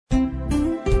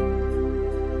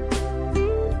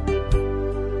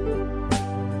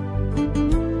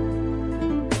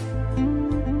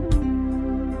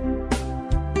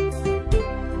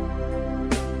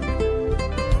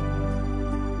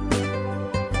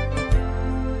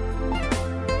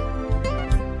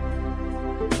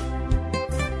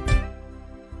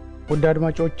ውድ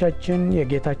አድማጮቻችን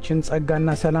የጌታችን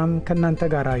ጸጋና ሰላም ከእናንተ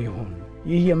ጋር ይሁን።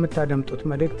 ይህ የምታደምጡት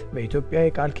መልእክት በኢትዮጵያ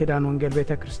የቃል ኪዳን ወንጌል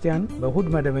ቤተክርስቲያን በእሁድ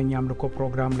መደበኛ አምልኮ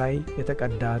ፕሮግራም ላይ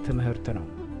የተቀዳ ትምህርት ነው።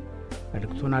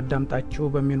 መልእክቱን አዳምጣችሁ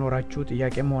በሚኖራችሁ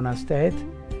ጥያቄም ሆነ አስተያየት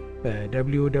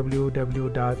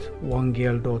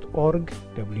በwww.wongel.org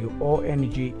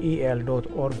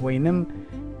wongel.org ወይንም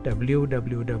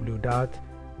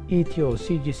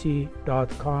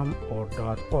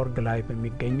www.ethioCGC.com/org ላይ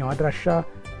በሚገኘው አድራሻ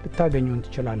ልታገኙን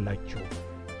ትችላላችሁ።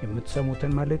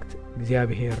 የምትሰሙትን መልእክት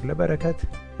እግዚአብሔር ለበረከት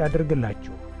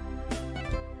ያድርግላችሁ።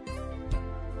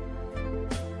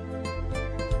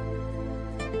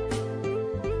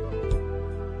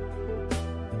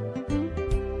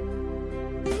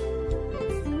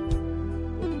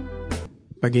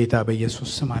 በጌታ በኢየሱስ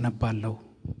ስም አነባለሁ።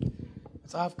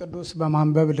 መጽሐፍ ቅዱስ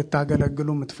በማንበብ ልታገለግሉ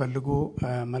የምትፈልጉ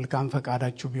መልካም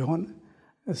ፈቃዳችሁ ቢሆን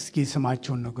እስኪ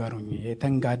ስማችሁን ንገሩኝ።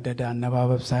 የተንጋደደ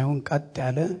አነባበብ ሳይሆን ቀጥ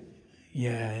ያለ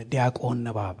የዲያቆን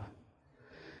ንባብ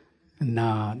እና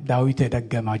ዳዊት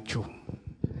የደገማችሁ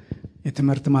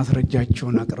የትምህርት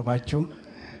ማስረጃችሁን አቅርባችሁ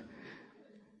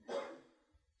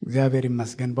እግዚአብሔር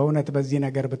ይመስገን። በእውነት በዚህ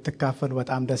ነገር ብትካፈሉ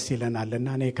በጣም ደስ ይለናልና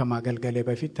እኔ ከማገልገሌ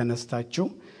በፊት ተነስታችሁ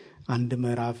አንድ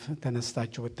ምዕራፍ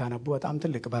ተነስታችሁ ብታነቡ በጣም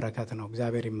ትልቅ በረከት ነው።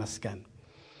 እግዚአብሔር ይመስገን።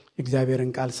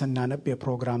 እግዚአብሔርን ቃል ስናነብ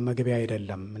የፕሮግራም መግቢያ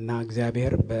አይደለም እና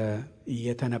እግዚአብሔር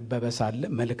እየተነበበ ሳለ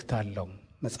መልእክት አለው።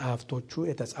 መጽሐፍቶቹ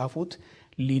የተጻፉት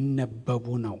ሊነበቡ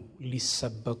ነው፣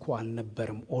 ሊሰበኩ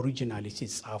አልነበርም። ኦሪጂናሊ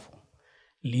ሲጻፉ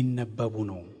ሊነበቡ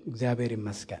ነው። እግዚአብሔር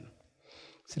ይመስገን።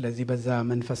 ስለዚህ በዛ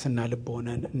መንፈስና ልብ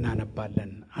ሆነን እናነባለን።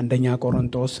 አንደኛ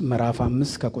ቆሮንቶስ ምዕራፍ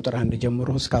 5 ከቁጥር 1 ጀምሮ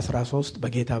እስከ 13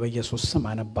 በጌታ በኢየሱስ ስም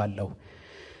አነባለሁ።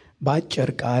 በአጭር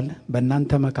ቃል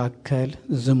በእናንተ መካከል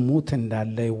ዝሙት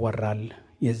እንዳለ ይወራል።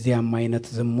 የዚያም አይነት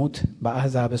ዝሙት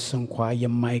በአሕዛብስ እንኳ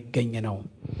የማይገኝ ነው።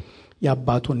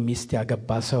 የአባቱን ሚስት ያገባ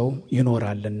ሰው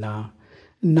ይኖራልና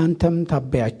እናንተም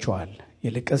ታበያችኋል።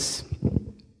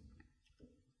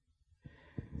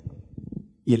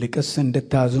 ይልቅስ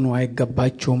እንድታዝኑ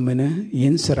አይገባችሁምን?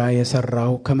 ይህን ሥራ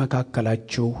የሠራው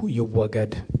ከመካከላችሁ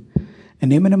ይወገድ።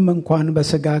 እኔ ምንም እንኳን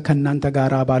በሥጋ ከእናንተ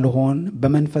ጋር ባልሆን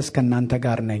በመንፈስ ከእናንተ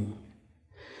ጋር ነኝ።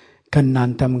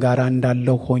 ከእናንተም ጋር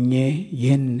እንዳለው ሆኜ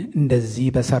ይህን እንደዚህ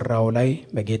በሠራው ላይ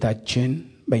በጌታችን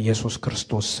በኢየሱስ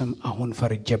ክርስቶስ ስም አሁን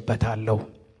ፈርጄበታለሁ።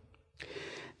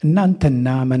 እናንተና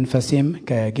መንፈሴም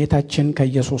ከጌታችን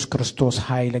ከኢየሱስ ክርስቶስ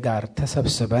ኃይል ጋር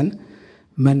ተሰብስበን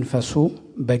መንፈሱ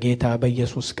በጌታ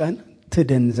በኢየሱስ ቀን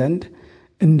ትድን ዘንድ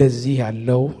እንደዚህ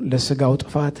ያለው ለሥጋው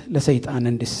ጥፋት ለሰይጣን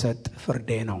እንዲሰጥ ፍርዴ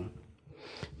ነው።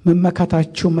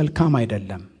 መመካታችሁ መልካም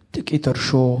አይደለም። ጥቂት እርሾ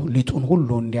ሊጡን ሁሉ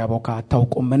እንዲያቦካ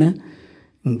አታውቁምን?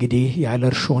 እንግዲህ ያለ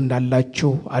እርሾ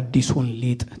እንዳላችሁ አዲሱን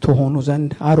ሊጥ ትሆኑ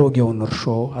ዘንድ አሮጌውን እርሾ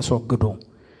አስወግዱ።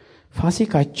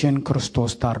 ፋሲካችን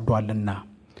ክርስቶስ ታርዷልና።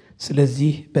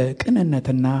 ስለዚህ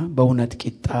በቅንነትና በእውነት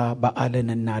ቂጣ በዓልን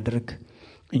እናድርግ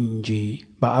እንጂ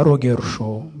በአሮጌ እርሾ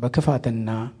በክፋትና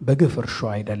በግፍ እርሾ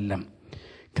አይደለም።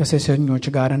 ከሴሰኞች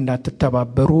ጋር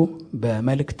እንዳትተባበሩ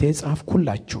በመልእክቴ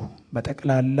ጻፍኩላችሁ።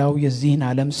 በጠቅላላው የዚህን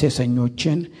ዓለም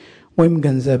ሴሰኞችን ወይም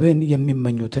ገንዘብን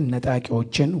የሚመኙትን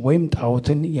ነጣቂዎችን ወይም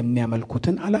ጣዖትን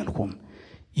የሚያመልኩትን አላልኩም።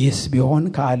 ይህስ ቢሆን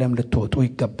ከዓለም ልትወጡ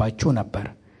ይገባችሁ ነበር።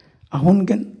 አሁን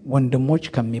ግን ወንድሞች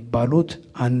ከሚባሉት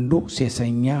አንዱ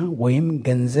ሴሰኛ ወይም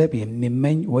ገንዘብ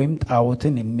የሚመኝ ወይም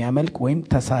ጣዖትን የሚያመልክ ወይም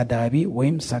ተሳዳቢ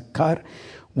ወይም ሰካር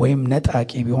ወይም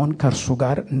ነጣቂ ቢሆን ከእርሱ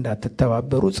ጋር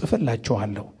እንዳትተባበሩ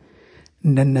ጽፍላችኋለሁ።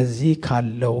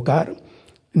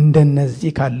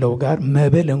 እንደነዚህ ካለው ጋር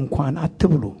መብል እንኳን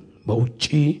አትብሉ። በውጪ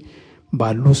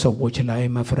ባሉ ሰዎች ላይ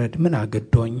መፍረድ ምን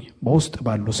አገዶኝ? በውስጥ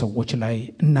ባሉ ሰዎች ላይ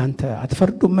እናንተ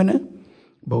አትፈርዱምን?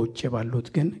 በውጭ ባሉት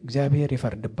ግን እግዚአብሔር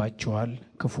ይፈርድባቸዋል።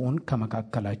 ክፉን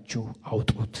ከመካከላችሁ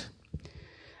አውጡት።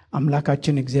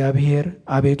 አምላካችን እግዚአብሔር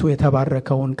አቤቱ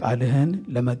የተባረከውን ቃልህን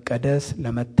ለመቀደስ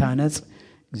ለመታነጽ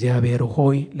እግዚአብሔር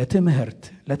ሆይ ለትምህርት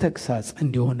ለተግሳጽ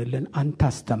እንዲሆንልን አንተ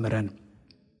አስተምረን።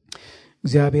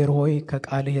 እግዚአብሔር ሆይ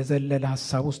ከቃልህ የዘለለ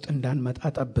ሐሳብ ውስጥ እንዳንመጣ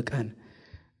ጠብቀን።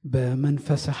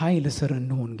 በመንፈስ ኃይል ስር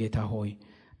እንሁን። ጌታ ሆይ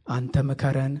አንተ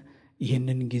ምከረን።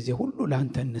 ይህንን ጊዜ ሁሉ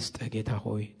ለአንተ እንስጥህ። ጌታ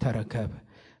ሆይ ተረከብ።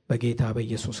 በጌታ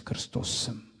በኢየሱስ ክርስቶስ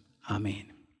ስም አሜን።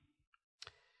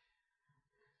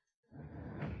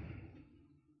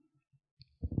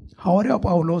 ሐዋርያው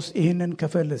ጳውሎስ ይህንን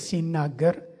ክፍል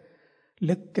ሲናገር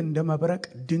ልክ እንደ መብረቅ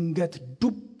ድንገት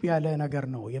ዱብ ያለ ነገር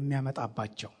ነው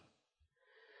የሚያመጣባቸው።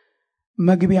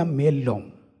 መግቢያም የለውም።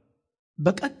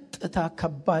 በቀጥታ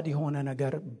ከባድ የሆነ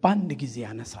ነገር በአንድ ጊዜ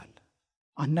ያነሳል።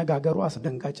 አነጋገሩ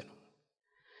አስደንጋጭ ነው።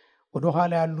 ወደ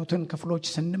ኋላ ያሉትን ክፍሎች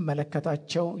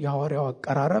ስንመለከታቸው የሐዋርያው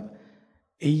አቀራረብ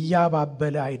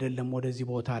እያባበለ አይደለም ወደዚህ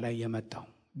ቦታ ላይ የመጣው፣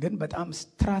 ግን በጣም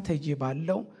ስትራቴጂ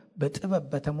ባለው በጥበብ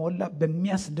በተሞላ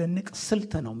በሚያስደንቅ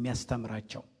ስልት ነው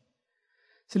የሚያስተምራቸው።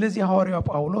 ስለዚህ ሐዋርያው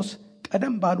ጳውሎስ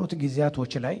ቀደም ባሉት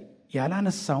ጊዜያቶች ላይ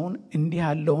ያላነሳውን እንዲህ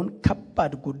ያለውን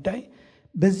ከባድ ጉዳይ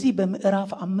በዚህ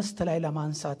በምዕራፍ 5 ላይ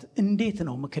ለማንሳት እንዴት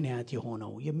ነው ምክንያት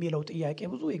የሆነው የሚለው ጥያቄ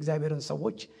ብዙ የእግዚአብሔርን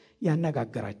ሰዎች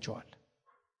ያነጋግራቸዋል።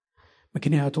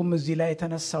 ምክንያቱም እዚህ ላይ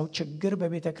የተነሳው ችግር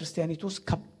በቤተ ክርስቲያኒቱ ውስጥ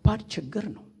ከባድ ችግር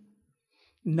ነው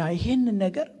እና ይህን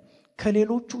ነገር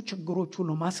ከሌሎቹ ችግሮች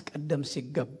ሁሉ ማስቀደም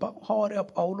ሲገባው ሐዋርያው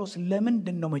ጳውሎስ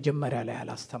ለምንድን ነው መጀመሪያ ላይ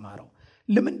ያላስተማረው?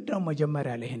 ለምንድን ነው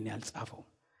መጀመሪያ ላይ ይህን ያልጻፈው?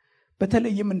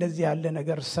 በተለይም እንደዚህ ያለ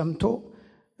ነገር ሰምቶ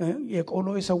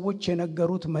የቆሎይ ሰዎች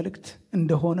የነገሩት መልእክት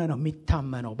እንደሆነ ነው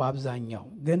የሚታመነው በአብዛኛው።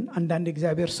 ግን አንዳንድ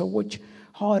እግዚአብሔር ሰዎች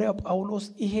ሐዋርያው ጳውሎስ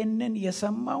ይሄንን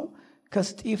የሰማው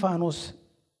ከስጢፋኖስ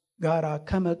ጋራ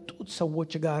ከመጡት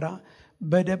ሰዎች ጋራ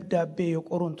በደብዳቤ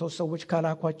የቆሮንቶስ ሰዎች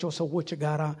ካላኳቸው ሰዎች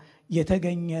ጋራ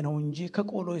የተገኘ ነው እንጂ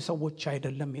ከቆሎይ ሰዎች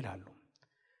አይደለም ይላሉ።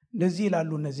 እንደዚህ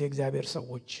ይላሉ እነዚህ እግዚአብሔር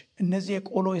ሰዎች። እነዚህ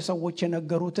የቆሎይ ሰዎች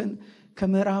የነገሩትን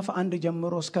ከምዕራፍ 1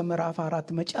 ጀምሮ እስከ ምዕራፍ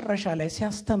 4 መጨረሻ ላይ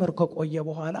ሲያስተምር ከቆየ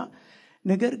በኋላ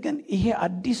ነገር ግን ይሄ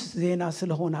አዲስ ዜና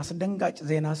ስለሆነ አስደንጋጭ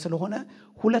ዜና ስለሆነ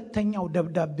ሁለተኛው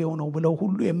ደብዳቤው ነው ብለው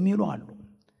ሁሉ የሚሉ አሉ።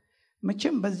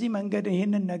 መቼም በዚህ መንገድ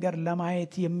ይህንን ነገር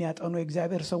ለማየት የሚያጠኑ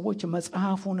የእግዚአብሔር ሰዎች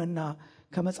መጽሐፉንና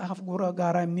ከመጽሐፍ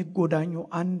ጋር የሚጎዳኙ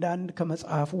አንዳንድ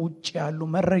ከመጽሐፉ ውጭ ያሉ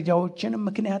መረጃዎችን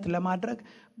ምክንያት ለማድረግ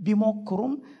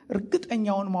ቢሞክሩም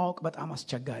እርግጠኛውን ማወቅ በጣም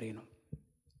አስቸጋሪ ነው።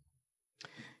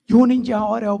 ይሁን እንጂ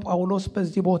ሐዋርያው ጳውሎስ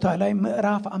በዚህ ቦታ ላይ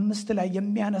ምዕራፍ 5 ላይ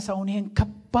የሚያነሳውን ይህን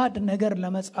ከባድ ነገር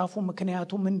ለመጻፉ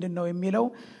ምክንያቱ ምንድነው የሚለው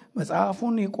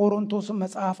መጽሐፉን የቆሮንቶስ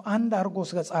መጽሐፍ አንድ አድርጎ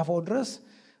እስከጻፈው ድረስ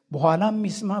በኋላም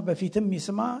ይስማ በፊትም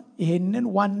ይስማ ይሄንን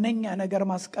ዋነኛ ነገር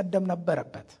ማስቀደም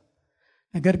ነበረበት።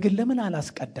 ነገር ግን ለምን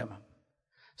አላስቀደመም?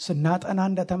 ስናጠና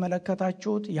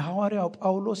እንደተመለከታችሁት የሐዋርያው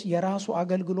ጳውሎስ የራሱ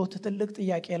አገልግሎት ትልቅ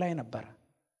ጥያቄ ላይ ነበር።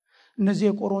 እነዚህ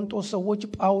የቆሮንቶስ ሰዎች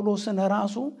ጳውሎስን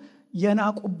ራሱ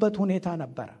የናቁበት ሁኔታ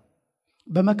ነበር።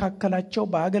 በመካከላቸው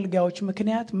በአገልጋዮች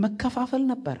ምክንያት መከፋፈል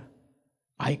ነበር።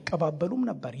 አይቀባበሉም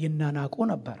ነበር፣ ይናናቁ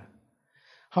ነበር።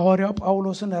 ሐዋርያው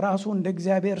ጳውሎስን ራሱ እንደ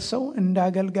እግዚአብሔር ሰው እንደ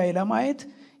አገልጋይ ለማየት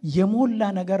የሞላ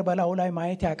ነገር በላዩ ላይ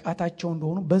ማየት ያቃታቸው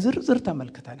እንደሆኑ በዝርዝር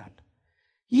ተመልክተናል።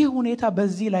 ይህ ሁኔታ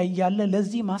በዚህ ላይ ያለ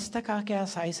ለዚህ ማስተካከያ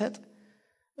ሳይሰጥ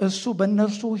እሱ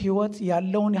በእነርሱ ሕይወት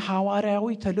ያለውን ሐዋርያዊ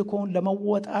ተልእኮውን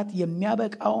ለመወጣት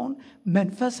የሚያበቃውን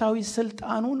መንፈሳዊ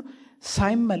ስልጣኑን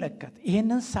ሳይመለከት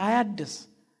ይሄንን ሳያድስ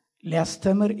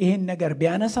ሊያስተምር ይሄን ነገር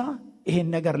ቢያነሳ ይሄን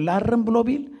ነገር ላርም ብሎ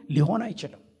ቢል ሊሆን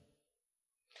አይችልም።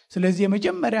 ስለዚህ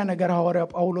የመጀመሪያ ነገር ሐዋርያው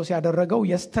ጳውሎስ ያደረገው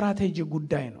የስትራቴጂ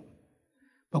ጉዳይ ነው።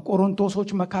 በቆሮንቶሶች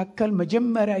መካከል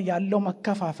መጀመሪያ ያለው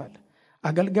መከፋፈል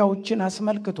አገልጋዮችን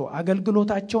አስመልክቶ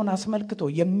አገልግሎታቸውን አስመልክቶ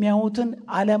የሚያዩትን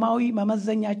ዓለማዊ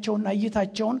መመዘኛቸውና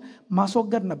እይታቸውን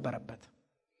ማስወገድ ነበረበት።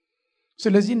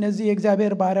 ስለዚህ እነዚህ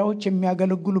የእግዚአብሔር ባሪያዎች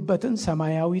የሚያገለግሉበትን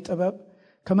ሰማያዊ ጥበብ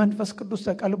ከመንፈስ ቅዱስ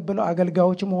ተቀብለው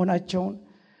አገልጋዮች መሆናቸውን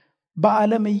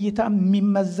በዓለም እይታ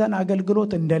የሚመዘን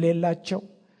አገልግሎት እንደሌላቸው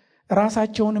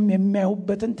ራሳቸውንም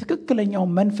የሚያዩበትን ትክክለኛው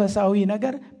መንፈሳዊ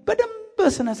ነገር በደንብ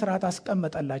በስነ ስርዓት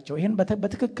አስቀመጠላቸው። ይሄን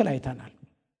በትክክል አይተናል።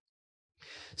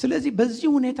 ስለዚህ በዚህ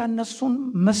ሁኔታ እነሱን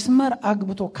መስመር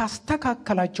አግብቶ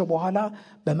ካስተካከላቸው በኋላ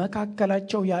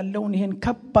በመካከላቸው ያለውን ይሄን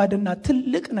ከባድና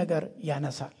ትልቅ ነገር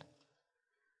ያነሳል።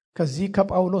 ከዚህ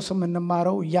ከጳውሎስ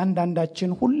የምንማረው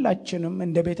እያንዳንዳችን ሁላችንም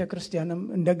እንደ ቤተ ክርስቲያንም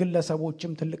እንደ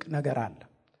ግለሰቦችም ትልቅ ነገር አለ።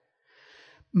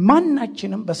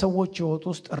 ማናችንም በሰዎች ሕይወት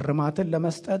ውስጥ እርማትን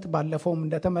ለመስጠት ባለፈውም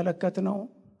እንደተመለከትነው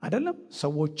አይደለም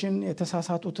ሰዎችን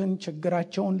የተሳሳቱትን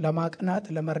ችግራቸውን ለማቅናት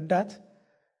ለመርዳት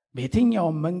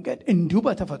በየትኛውም መንገድ እንዲሁ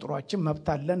በተፈጥሯችን መብት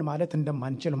አለን ማለት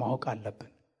እንደማንችል ማወቅ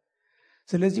አለብን።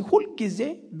 ስለዚህ ሁል ጊዜ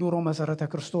ድሮ መሰረተ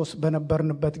ክርስቶስ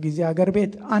በነበርንበት ጊዜ አገር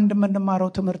ቤት አንድ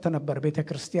የምንማረው ትምህርት ነበር።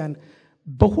 ቤተክርስቲያን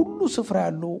በሁሉ ስፍራ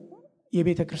ያሉ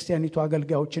የቤተክርስቲያኒቱ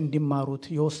አገልጋዮች እንዲማሩት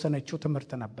የወሰነችው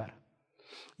ትምህርት ነበር።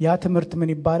 ያ ትምህርት ምን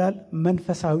ይባላል?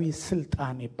 መንፈሳዊ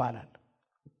ስልጣን ይባላል።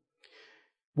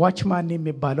 ዋችማን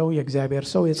የሚባለው የእግዚአብሔር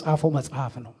ሰው የጻፈው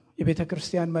መጽሐፍ ነው።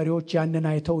 የቤተክርስቲያን መሪዎች ያንን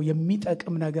አይተው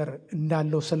የሚጠቅም ነገር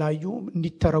እንዳለው ስላዩ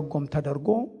እንዲተረጎም ተደርጎ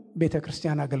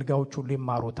ቤተክርስቲያን አገልጋዮች ሁሉ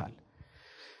ይማሩታል።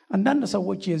 አንዳንድ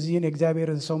ሰዎች የዚህን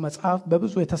የእግዚአብሔርን ሰው መጽሐፍ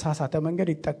በብዙ የተሳሳተ መንገድ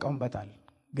ይጠቀሙበታል።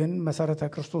 ግን መሰረተ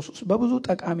ክርስቶስ ውስጥ በብዙ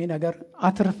ጠቃሚ ነገር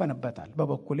አትርፈንበታል።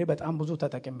 በበኩሌ በጣም ብዙ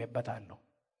ተጠቅሜበታለሁ።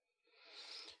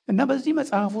 እና በዚህ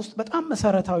መጽሐፍ ውስጥ በጣም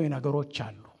መሰረታዊ ነገሮች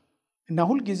አሉ። እና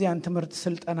ሁል ጊዜ ያን ትምህርት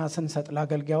ስልጠና ስንሰጥ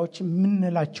ለአገልጋዮች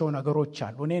የምንላቸው ነገሮች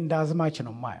አሉ። እኔ እንደ አዝማች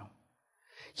ነው ማየው።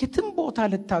 የትም ቦታ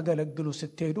ልታገለግሉ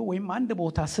ስትሄዱ ወይም አንድ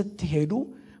ቦታ ስትሄዱ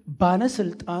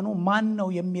ባለስልጣኑ ማን ነው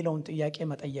የሚለውን ጥያቄ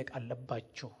መጠየቅ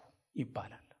አለባችሁ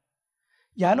ይባላል።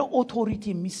 ያለ ኦቶሪቲ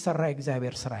የሚሰራ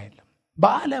እግዚአብሔር ስራ የለም።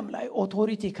 በዓለም ላይ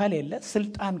ኦቶሪቲ ከሌለ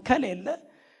ስልጣን ከሌለ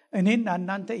እኔና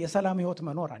እናንተ የሰላም ህይወት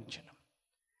መኖር አንችልም።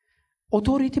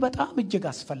 ኦቶሪቲ በጣም እጅግ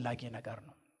አስፈላጊ ነገር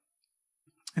ነው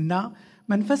እና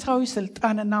መንፈሳዊ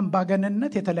ስልጣንና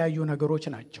አምባገነንነት የተለያዩ ነገሮች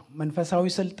ናቸው። መንፈሳዊ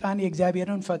ስልጣን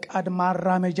የእግዚአብሔርን ፈቃድ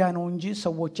ማራመጃ ነው እንጂ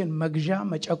ሰዎችን መግዣ፣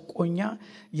 መጨቆኛ፣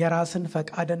 የራስን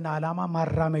ፈቃድና ዓላማ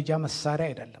ማራመጃ መሳሪያ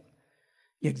አይደለም።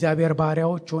 የእግዚአብሔር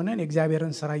ባሪያዎች ሆነን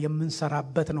የእግዚአብሔርን ሥራ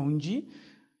የምንሰራበት ነው እንጂ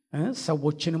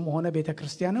ሰዎችንም ሆነ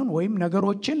ቤተክርስቲያንን ወይም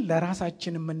ነገሮችን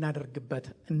ለራሳችን የምናደርግበት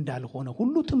እንዳልሆነ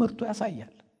ሁሉ ትምህርቱ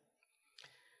ያሳያል።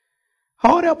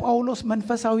 ሐዋርያው ጳውሎስ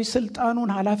መንፈሳዊ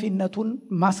ስልጣኑን ኃላፊነቱን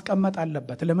ማስቀመጥ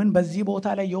አለበት። ለምን? በዚህ ቦታ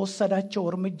ላይ የወሰዳቸው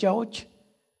እርምጃዎች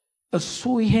እሱ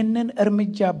ይሄንን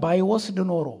እርምጃ ባይወስድ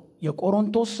ኖሮ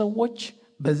የቆሮንቶስ ሰዎች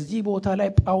በዚህ ቦታ ላይ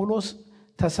ጳውሎስ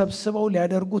ተሰብስበው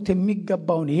ሊያደርጉት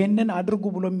የሚገባውን ይሄንን አድርጉ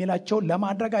ብሎ የሚላቸው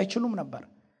ለማድረግ አይችሉም ነበር።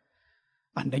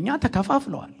 አንደኛ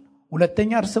ተከፋፍለዋል፣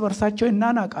 ሁለተኛ እርስ በርሳቸው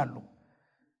ይናናቃሉ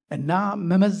እና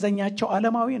መመዘኛቸው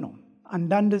ዓለማዊ ነው።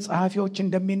 አንዳንድ ጸሐፊዎች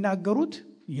እንደሚናገሩት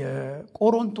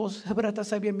የቆሮንቶስ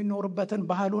ህብረተሰብ የሚኖርበትን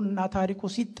ባህሉንና ታሪኩ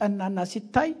ሲጠናና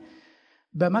ሲታይ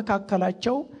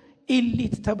በመካከላቸው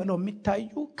ኢሊት ተብለው የሚታዩ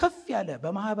ከፍ ያለ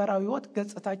በማህበራዊ ህይወት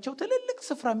ገጽታቸው ትልልቅ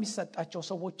ስፍራ የሚሰጣቸው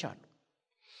ሰዎች አሉ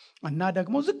እና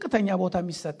ደግሞ ዝቅተኛ ቦታ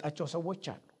የሚሰጣቸው ሰዎች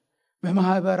አሉ።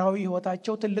 በማህበራዊ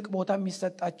ህይወታቸው ትልቅ ቦታ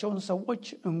የሚሰጣቸውን ሰዎች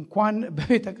እንኳን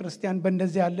በቤተ ክርስቲያን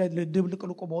በእንደዚህ ያለ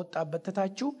ድብልቅልቁ በወጣበት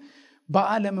ትታችሁ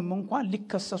በዓለምም እንኳን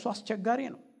ሊከሰሱ አስቸጋሪ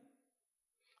ነው።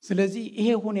 ስለዚህ ይሄ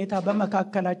ሁኔታ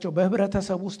በመካከላቸው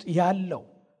በህብረተሰብ ውስጥ ያለው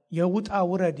የውጣ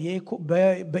ውረድ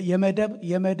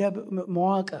የመደብ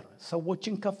መዋቅር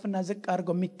ሰዎችን ከፍና ዝቅ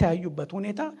አድርገው የሚታዩበት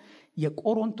ሁኔታ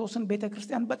የቆሮንቶስን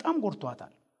ቤተክርስቲያን በጣም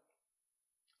ጎድቷታል።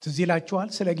 ትዝ ይላችኋል፣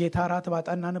 ስለ ጌታ እራት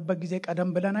ባጠናንበት ጊዜ ቀደም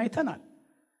ብለን አይተናል።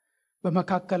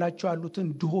 በመካከላቸው ያሉትን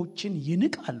ድሆችን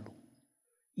ይንቃሉ፣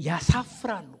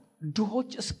 ያሳፍራሉ።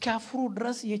 ድሆች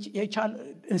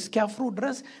እስኪያፍሩ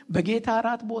ድረስ በጌታ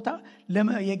እራት ቦታ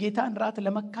የጌታን እራት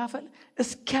ለመካፈል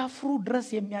እስኪያፍሩ ድረስ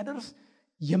የሚያደርስ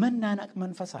የመናናቅ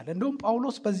መንፈስ አለ። እንደውም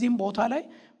ጳውሎስ በዚህም ቦታ ላይ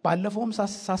ባለፈውም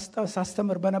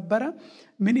ሳስተምር በነበረ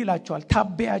ምን ይላቸዋል?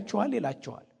 ታበያቸዋል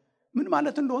ይላቸዋል። ምን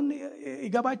ማለት እንደሆነ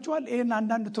ይገባቸዋል። ይሄን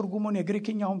አንዳንድ ትርጉሙን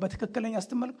የግሪክኛውን በትክክለኛ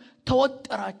ስትመለከቱ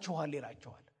ተወጠራችኋል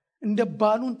ይላቸዋል። እንደ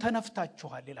ባሉን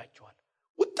ተነፍታችኋል ይላቸዋል።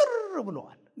 ውጥር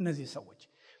ብለዋል እነዚህ ሰዎች።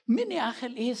 ምን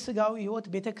ያህል ይሄ ስጋዊ ህይወት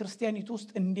ቤተክርስቲያኒቱ ውስጥ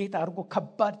እንዴት አድርጎ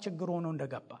ከባድ ችግር ሆኖ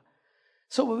እንደገባ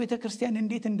ሰው በቤተክርስቲያን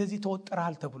እንዴት እንደዚህ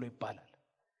ተወጥረሃል ተብሎ ይባላል።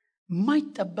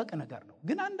 የማይጠበቅ ነገር ነው።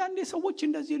 ግን አንዳንዴ ሰዎች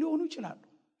እንደዚህ ሊሆኑ ይችላሉ።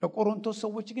 ለቆሮንቶስ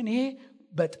ሰዎች ግን ይሄ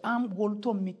በጣም ጎልቶ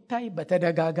የሚታይ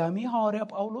በተደጋጋሚ ሐዋርያ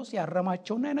ጳውሎስ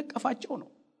ያረማቸውና ያነቀፋቸው ነው።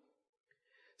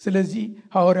 ስለዚህ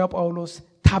ሐዋርያ ጳውሎስ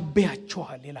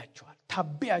ታበያችኋል ይላቸዋል።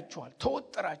 ታበያችኋል፣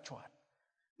 ተወጥራችኋል።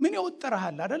 ምን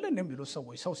ይወጥራሃል አይደል እንደሚሉ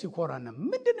ሰዎች ሰው ሲኮራና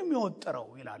ምንድነው የሚወጥረው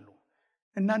ይላሉ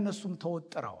እና እነሱም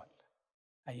ተወጥረዋል።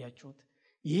 አያችሁት?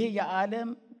 ይሄ የዓለም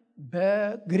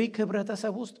በግሪክ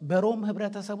ህብረተሰብ ውስጥ በሮም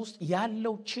ህብረተሰብ ውስጥ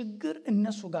ያለው ችግር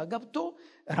እነሱ ጋር ገብቶ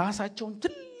ራሳቸውን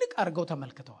ትልቅ አድርገው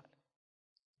ተመልክተዋል።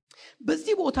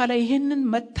 በዚህ ቦታ ላይ ይህንን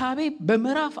መታበይ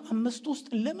በምዕራፍ 5 ውስጥ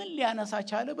ለምን ሊያነሳ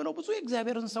ቻለ ብለው ብዙ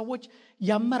የእግዚአብሔርን ሰዎች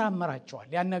ያመራመራቸዋል፣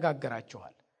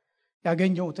 ያነጋግራቸዋል።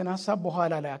 ያገኘሁትን ሐሳብ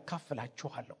በኋላ ላይ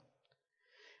አካፍላችኋለሁ።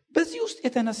 በዚህ ውስጥ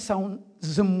የተነሳውን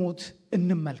ዝሙት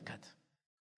እንመልከት።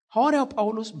 ሐዋርያው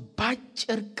ጳውሎስ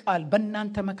ባጭር ቃል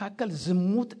በእናንተ መካከል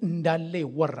ዝሙት እንዳለ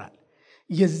ይወራል፣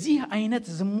 የዚህ አይነት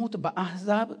ዝሙት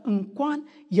በአሕዛብ እንኳን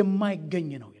የማይገኝ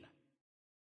ነው ይላል።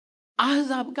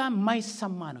 አሕዛብ ጋር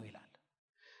የማይሰማ ነው ይላል።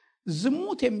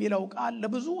 ዝሙት የሚለው ቃል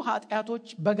ለብዙ ኃጢአቶች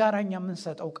በጋራኛ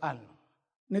የምንሰጠው ቃል ነው።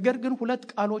 ነገር ግን ሁለት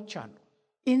ቃሎች አሉ።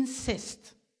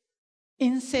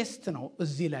 ኢንሴስት ነው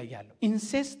እዚህ ላይ ያለው።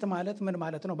 ኢንሴስት ማለት ምን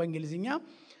ማለት ነው? በእንግሊዝኛ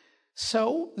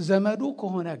ሰው ዘመዱ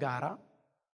ከሆነ ጋራ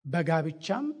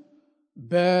በጋብቻም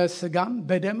በስጋም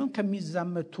በደምም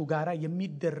ከሚዛመቱ ጋራ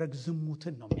የሚደረግ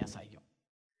ዝሙትን ነው የሚያሳየው።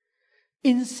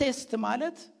 ኢንሴስት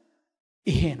ማለት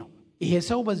ይሄ ነው። ይሄ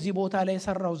ሰው በዚህ ቦታ ላይ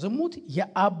የሰራው ዝሙት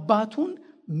የአባቱን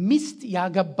ሚስት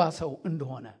ያገባ ሰው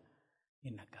እንደሆነ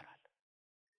ይነገራል።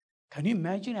 ከኔ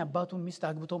ኢማጂን የአባቱን ሚስት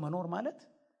አግብቶ መኖር ማለት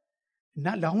እና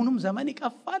ለአሁኑም ዘመን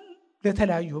ይቀፋል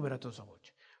ለተለያዩ ህብረተሰቦች።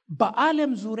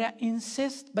 በዓለም ዙሪያ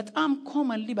ኢንሴስት በጣም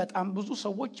ኮመንሊ በጣም ብዙ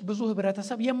ሰዎች ብዙ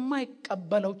ህብረተሰብ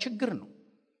የማይቀበለው ችግር ነው።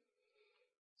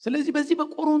 ስለዚህ በዚህ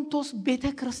በቆሮንቶስ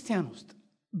ቤተክርስቲያን ውስጥ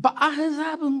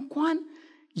በአሕዛብ እንኳን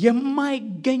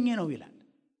የማይገኝ ነው ይላል።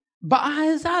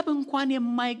 በአሕዛብ እንኳን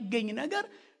የማይገኝ ነገር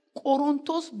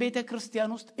ቆሮንቶስ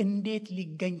ቤተክርስቲያን ውስጥ እንዴት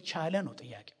ሊገኝ ቻለ ነው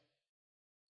ጥያቄው።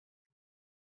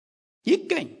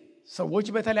 ይገኝ ሰዎች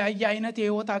በተለያየ አይነት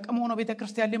የህይወት አቅም ሆነው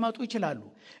ቤተክርስቲያን ሊመጡ ይችላሉ።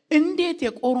 እንዴት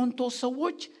የቆሮንቶስ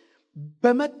ሰዎች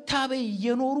በመታበይ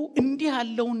እየኖሩ እንዲህ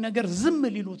ያለውን ነገር ዝም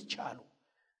ሊሉት ቻሉ?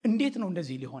 እንዴት ነው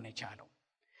እንደዚህ ሊሆን የቻለው?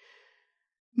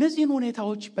 እነዚህን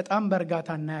ሁኔታዎች በጣም በእርጋታ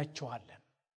እናያቸዋለን።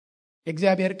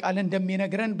 የእግዚአብሔር ቃል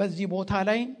እንደሚነግረን በዚህ ቦታ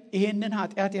ላይ ይሄንን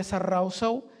ኃጢአት የሰራው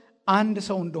ሰው አንድ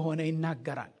ሰው እንደሆነ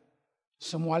ይናገራል።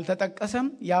 ስሙ አልተጠቀሰም።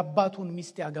 የአባቱን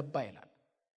ሚስት ያገባ ይላል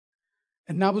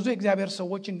እና ብዙ የእግዚአብሔር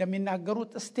ሰዎች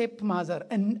እንደሚናገሩት ስቴፕ ማዘር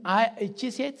እቺ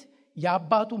ሴት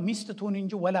የአባቱ ሚስት ትሁን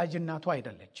እንጂ ወላጅ እናቱ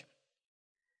አይደለችም።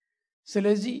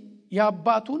 ስለዚህ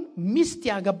የአባቱን ሚስት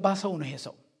ያገባ ሰው ነው ይሄ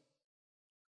ሰው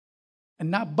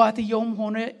እና አባትየውም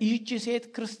ሆነ ይህች ሴት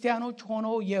ክርስቲያኖች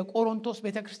ሆነው የቆሮንቶስ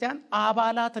ቤተክርስቲያን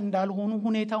አባላት እንዳልሆኑ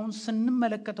ሁኔታውን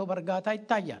ስንመለከተው በእርጋታ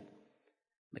ይታያል።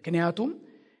 ምክንያቱም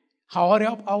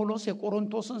ሐዋርያው ጳውሎስ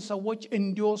የቆሮንቶስን ሰዎች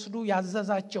እንዲወስዱ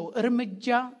ያዘዛቸው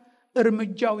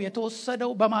እርምጃው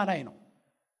የተወሰደው በማን ላይ ነው?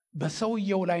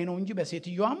 በሰውየው ላይ ነው እንጂ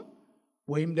በሴትዮዋም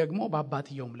ወይም ደግሞ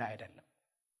በአባትየውም ላይ አይደለም።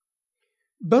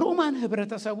 በሮማን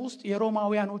ህብረተሰብ ውስጥ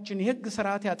የሮማውያኖችን የሕግ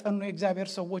ሥርዓት ያጠኑ የእግዚአብሔር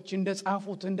ሰዎች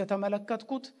እንደጻፉት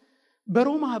እንደተመለከትኩት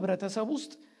በሮማ ህብረተሰብ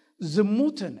ውስጥ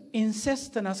ዝሙትን፣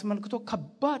 ኢንሴስትን አስመልክቶ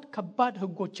ከባድ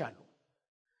ሕጎች አሉ።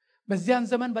 በዚያን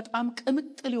ዘመን በጣም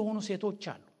ቅምጥል የሆኑ ሴቶች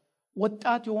አሉ።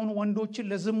 ወጣት የሆኑ ወንዶችን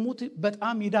ለዝሙት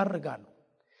በጣም ይዳርጋሉ።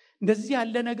 እንደዚህ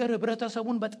ያለ ነገር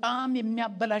ህብረተሰቡን በጣም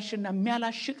የሚያበላሽና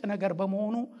የሚያላሽቅ ነገር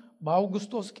በመሆኑ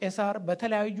በአውግስቶስ ቄሳር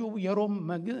በተለያዩ የሮም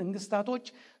መንግስታቶች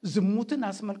ዝሙትን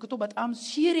አስመልክቶ በጣም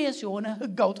ሲሪየስ የሆነ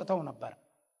ሕግ አውጥተው ነበር።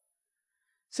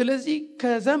 ስለዚህ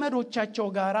ከዘመዶቻቸው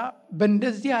ጋራ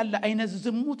በእንደዚህ ያለ አይነት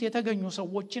ዝሙት የተገኙ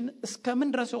ሰዎችን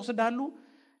እስከምን ድረስ ይወስዳሉ?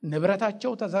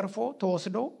 ንብረታቸው ተዘርፎ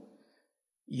ተወስዶ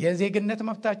የዜግነት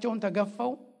መብታቸውን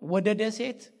ተገፈው ወደ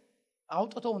ደሴት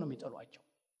አውጥተው ነው የሚጥሏቸው።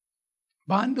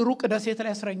 በአንድ ሩቅ ደሴት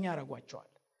ላይ እስረኛ ያደርጓቸዋል።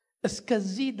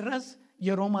 እስከዚህ ድረስ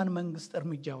የሮማን መንግስት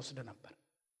እርምጃ ወስደ ነበር።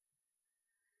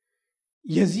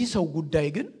 የዚህ ሰው ጉዳይ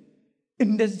ግን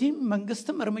እንደዚህም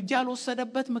መንግስትም እርምጃ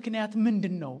ያልወሰደበት ምክንያት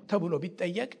ምንድን ነው ተብሎ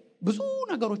ቢጠየቅ ብዙ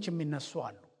ነገሮች የሚነሱ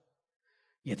አሉ።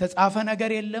 የተጻፈ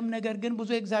ነገር የለም። ነገር ግን ብዙ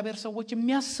የእግዚአብሔር ሰዎች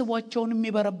የሚያስቧቸውን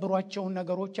የሚበረብሯቸውን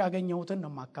ነገሮች ያገኘሁትን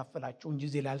ነው የማካፈላችሁ እንጂ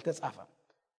እዚህ ላይ አልተጻፈም።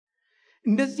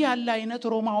 እንደዚህ ያለ አይነት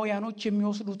ሮማውያኖች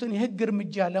የሚወስዱትን የሕግ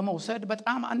እርምጃ ለመውሰድ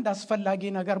በጣም አንድ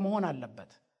አስፈላጊ ነገር መሆን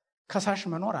አለበት። ከሳሽ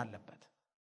መኖር አለበት።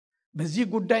 በዚህ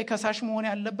ጉዳይ ከሳሽ መሆን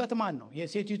ያለበት ማን ነው?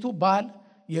 የሴቲቱ ባል፣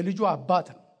 የልጁ አባት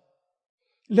ነው።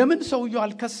 ለምን ሰውየው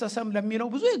አልከሰሰም ለሚለው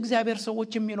ብዙ የእግዚአብሔር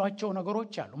ሰዎች የሚሏቸው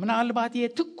ነገሮች አሉ። ምናልባት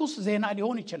የትኩስ ዜና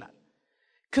ሊሆን ይችላል።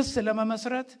 ክስ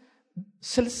ለመመስረት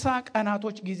 60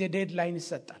 ቀናቶች ጊዜ ዴድላይን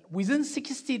ይሰጣል። within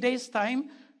 60 days time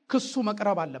ክሱ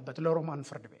መቅረብ አለበት ለሮማን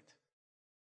ፍርድ ቤት።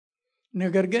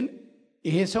 ነገር ግን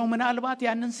ይሄ ሰው ምናልባት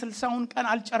ያንን 60ውን ቀን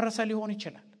አልጨረሰ ሊሆን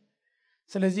ይችላል።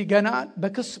 ስለዚህ ገና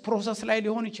በክስ ፕሮሰስ ላይ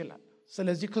ሊሆን ይችላል።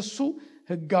 ስለዚህ ክሱ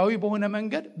ህጋዊ በሆነ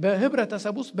መንገድ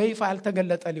በህብረተሰብ ውስጥ በይፋ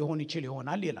ያልተገለጠ ሊሆን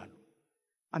ይችላል ይላሉ።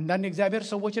 አንዳንድ የእግዚአብሔር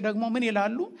ሰዎች ደግሞ ምን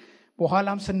ይላሉ?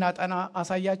 በኋላም ስናጠና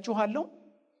አሳያችኋለሁ።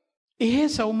 ይሄ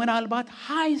ሰው ምናልባት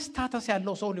ሃይ ስታተስ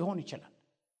ያለው ሰው ሊሆን ይችላል።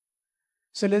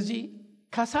 ስለዚህ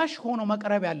ከሳሽ ሆኖ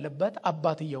መቅረብ ያለበት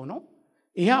አባትየው ነው።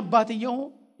 ይሄ አባትየው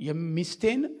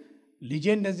የሚስቴን ልጄ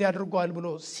እንደዚህ አድርጓል ብሎ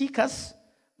ሲከስ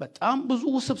በጣም ብዙ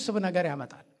ውስብስብ ነገር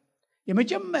ያመጣል።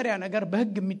 የመጀመሪያ ነገር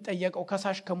በህግ የሚጠየቀው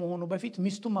ከሳሽ ከመሆኑ በፊት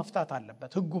ሚስቱን መፍታት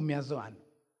አለበት። ህጉ የሚያዘዋል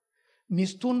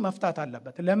ሚስቱን መፍታት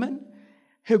አለበት። ለምን?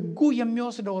 ህጉ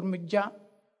የሚወስደው እርምጃ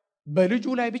በልጁ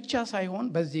ላይ ብቻ ሳይሆን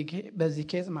በዚህ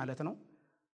ኬዝ ማለት ነው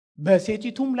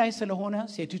በሴቲቱም ላይ ስለሆነ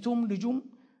ሴቲቱም ልጁም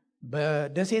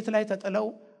በደሴት ላይ ተጥለው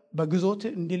በግዞት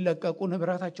እንዲለቀቁ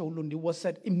ንብረታቸው ሁሉ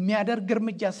እንዲወሰድ የሚያደርግ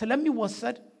እርምጃ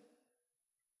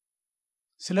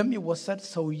ስለሚወሰድ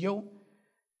ሰውየው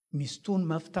ሚስቱን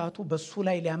መፍታቱ በሱ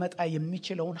ላይ ሊያመጣ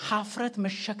የሚችለውን ሀፍረት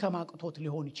መሸከም አቅቶት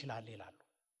ሊሆን ይችላል ይላሉ።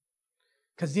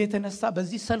 ከዚህ የተነሳ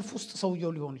በዚህ ሰልፍ ውስጥ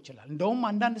ሰውየው ሊሆን ይችላል። እንደውም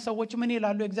አንዳንድ ሰዎች ምን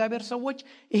ይላሉ? የእግዚአብሔር ሰዎች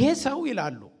ይሄ ሰው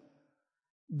ይላሉ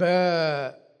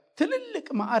በትልልቅ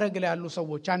ማዕረግ ላይ ያሉ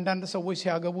ሰዎች፣ አንዳንድ ሰዎች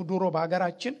ሲያገቡ ድሮ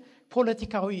በሀገራችን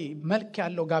ፖለቲካዊ መልክ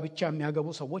ያለው ጋብቻ የሚያገቡ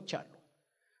ሰዎች አሉ።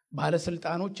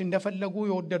 ባለስልጣኖች እንደፈለጉ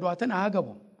የወደዷትን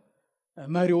አያገቡም።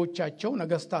 መሪዎቻቸው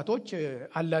ነገስታቶች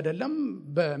አለ አይደለም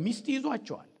በሚስት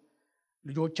ይዟቸዋል።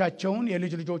 ልጆቻቸውን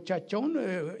የልጅ ልጆቻቸውን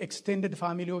ኤክስቴንድድ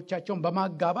ፋሚሊዎቻቸውን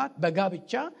በማጋባት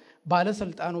በጋብቻ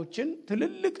ባለስልጣኖችን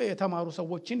ትልልቅ የተማሩ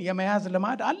ሰዎችን የመያዝ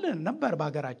ልማድ አለ ነበር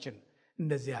በሀገራችን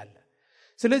እንደዚህ አለ።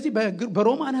 ስለዚህ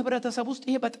በሮማን ህብረተሰብ ውስጥ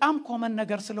ይሄ በጣም ኮመን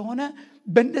ነገር ስለሆነ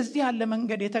በእንደዚህ ያለ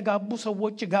መንገድ የተጋቡ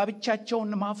ሰዎች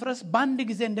ጋብቻቸውን ማፍረስ በአንድ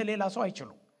ጊዜ እንደሌላ ሰው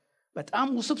አይችሉም። በጣም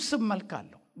ውስብስብ መልክ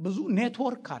አለው። ብዙ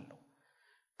ኔትወርክ አለው።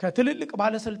 ከትልልቅ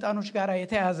ባለስልጣኖች ጋር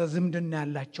የተያዘ ዝምድና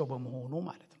ያላቸው በመሆኑ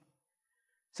ማለት ነው።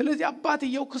 ስለዚህ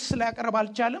አባትየው ክስ ሊያቀርብ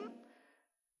አልቻለም።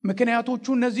 ምክንያቶቹ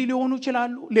እነዚህ ሊሆኑ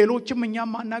ይችላሉ። ሌሎችም እኛም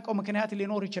ማናውቀው ምክንያት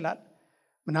ሊኖር ይችላል።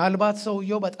 ምናልባት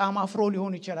ሰውየው በጣም አፍሮ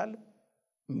ሊሆን ይችላል።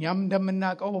 እኛም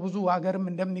እንደምናውቀው በብዙ ሀገርም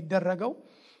እንደሚደረገው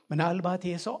ምናልባት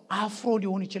ይሄ ሰው አፍሮ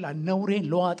ሊሆን ይችላል። ነውሬን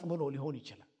ለዋጥ ብሎ ሊሆን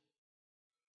ይችላል።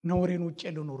 ነውሬን ውጭ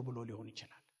ልኖር ብሎ ሊሆን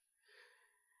ይችላል።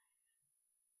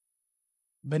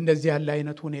 በእንደዚህ ያለ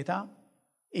አይነት ሁኔታ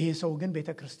ይሄ ሰው ግን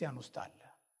ቤተክርስቲያን ውስጥ አለ።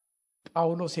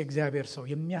 ጳውሎስ የእግዚአብሔር ሰው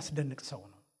የሚያስደንቅ ሰው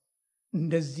ነው።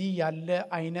 እንደዚህ ያለ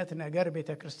አይነት ነገር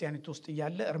ቤተክርስቲያኒቱ ውስጥ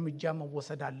ያለ እርምጃ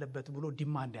መወሰድ አለበት ብሎ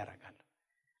ዲማንድ ያደርጋል።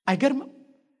 አይገርምም?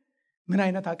 ምን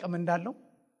አይነት አቅም እንዳለው፣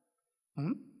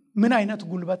 ምን አይነት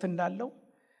ጉልበት እንዳለው።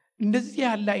 እንደዚህ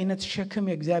ያለ አይነት ሸክም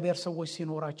የእግዚአብሔር ሰዎች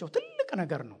ሲኖራቸው ትልቅ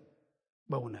ነገር ነው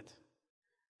በእውነት።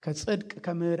 ከጽድቅ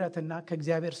ከምህረትና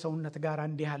ከእግዚአብሔር ሰውነት ጋር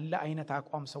እንዲህ ያለ አይነት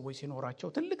አቋም ሰዎች ሲኖራቸው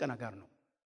ትልቅ ነገር ነው።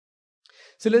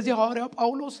 ስለዚህ ሐዋርያው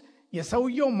ጳውሎስ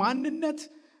የሰውየው ማንነት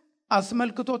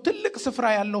አስመልክቶ ትልቅ ስፍራ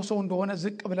ያለው ሰው እንደሆነ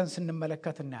ዝቅ ብለን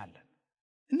ስንመለከት እናያለን።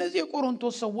 እነዚህ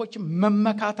የቆሮንቶስ ሰዎች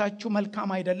መመካታችሁ መልካም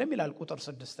አይደለም ይላል ቁጥር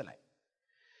 6 ላይ።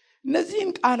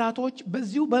 እነዚህን ቃላቶች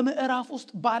በዚሁ በምዕራፍ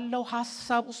ውስጥ ባለው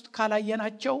ሐሳብ ውስጥ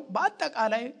ካላየናቸው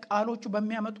በአጠቃላይ ቃሎቹ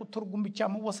በሚያመጡት ትርጉም ብቻ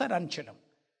መወሰድ አንችልም።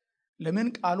 ለምን?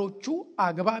 ቃሎቹ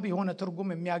አግባብ የሆነ ትርጉም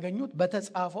የሚያገኙት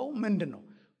በተጻፈው ምንድነው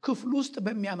ክፍል ውስጥ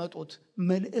በሚያመጡት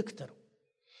መልእክት ነው።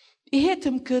 ይሄ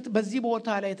ትምክህት በዚህ ቦታ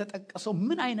ላይ የተጠቀሰው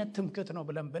ምን አይነት ትምክህት ነው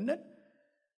ብለን ብንል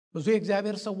ብዙ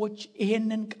የእግዚአብሔር ሰዎች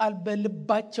ይሄንን ቃል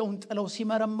በልባቸውን ጥለው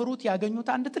ሲመረምሩት ያገኙት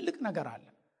አንድ ትልቅ ነገር አለ።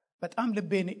 በጣም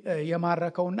ልቤን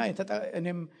የማረከውና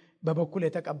እኔም በበኩል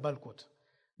የተቀበልኩት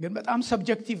ግን በጣም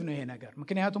ሰብጀክቲቭ ነው ይሄ ነገር።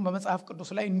 ምክንያቱም በመጽሐፍ ቅዱስ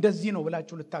ላይ እንደዚህ ነው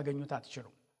ብላችሁ ልታገኙት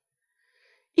አትችሉም።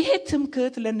 ይሄ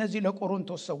ትምክህት ለነዚህ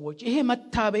ለቆሮንቶስ ሰዎች ይሄ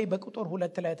መታበይ በቁጥር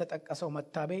 2 ላይ የተጠቀሰው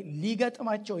መታበይ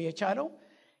ሊገጥማቸው የቻለው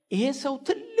ይሄ ሰው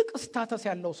ትልቅ ስታተስ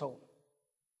ያለው ሰው።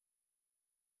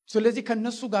 ስለዚህ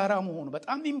ከነሱ ጋራ መሆኑ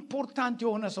በጣም ኢምፖርታንት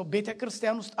የሆነ ሰው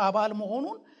ቤተክርስቲያን ውስጥ አባል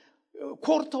መሆኑን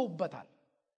ኮርተውበታል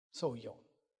ሰውየው።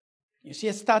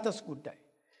 የስታተስ ጉዳይ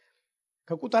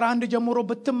ከቁጥር 1 ጀምሮ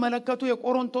ብትመለከቱ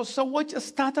የቆሮንቶስ ሰዎች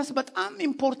ስታተስ በጣም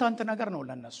ኢምፖርታንት ነገር ነው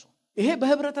ለነሱ። ይሄ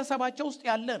በህብረተሰባቸው ውስጥ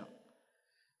ያለ ነው።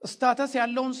 ስታተስ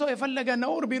ያለውን ሰው የፈለገ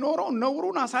ነውር ቢኖረው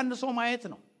ነውሩን አሳንሶ ማየት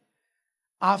ነው።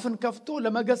 አፍን ከፍቶ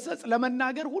ለመገሰጽ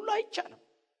ለመናገር ሁሉ አይቻልም።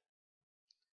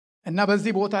 እና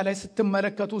በዚህ ቦታ ላይ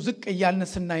ስትመለከቱ ዝቅ እያልን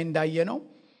ስናይ እንዳየነው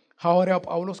ሐዋርያው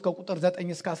ጳውሎስ ከቁጥር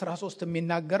 9 እስከ 13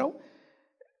 የሚናገረው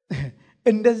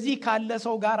እንደዚህ ካለ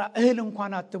ሰው ጋር እህል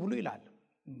እንኳን አትብሉ ይላል።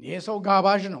 ይሄ ሰው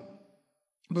ጋባዥ ነው።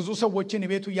 ብዙ ሰዎችን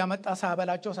ቤቱ እያመጣ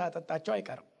ሳበላቸው ሳጠጣቸው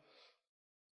አይቀርም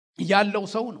ያለው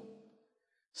ሰው ነው።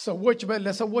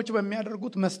 ለሰዎች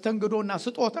በሚያደርጉት መስተንግዶና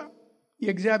ስጦታ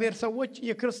የእግዚአብሔር ሰዎች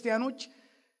የክርስቲያኖች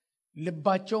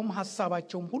ልባቸውም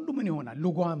ሐሳባቸውም ሁሉ ምን ይሆናል?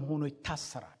 ልጓም ሆኖ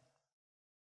ይታሰራል።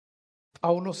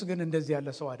 ጳውሎስ ግን እንደዚህ ያለ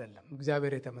ሰው አይደለም።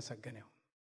 እግዚአብሔር የተመሰገነ ይሁን።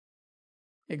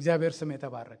 የእግዚአብሔር ስም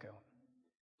የተባረከ ይሁን።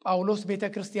 ጳውሎስ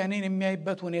ቤተክርስቲያንን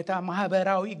የሚያይበት ሁኔታ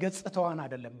ማህበራዊ ገጽታዋን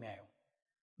አይደለም የሚያየው፣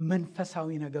 መንፈሳዊ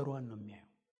ነገሯን ነው የሚያየው።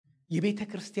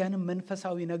 የቤተክርስቲያንን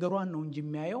መንፈሳዊ ነገሯን ነው እንጂ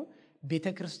የሚያየው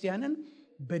ቤተክርስቲያንን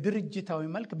በድርጅታዊ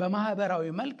መልክ በማህበራዊ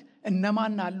መልክ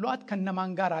እነማን አሏት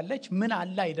ከነማን ጋር አለች ምን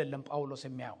አለ አይደለም ጳውሎስ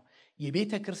የሚያየው።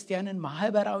 የቤተክርስቲያንን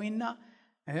ማህበራዊና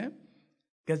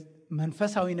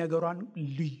መንፈሳዊ ነገሯን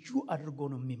ልዩ አድርጎ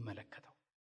ነው የሚመለከተው።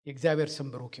 የእግዚአብሔር ስም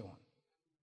ብሩክ ይሁን።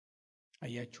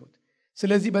 አያችሁት?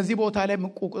 ስለዚህ በዚህ ቦታ ላይ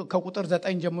ከቁጥር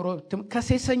 9 ጀምሮ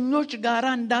ከሴሰኞች ጋር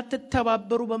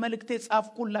እንዳትተባበሩ በመልእክቴ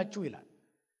ጻፍኩላችሁ ይላል።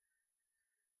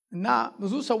 እና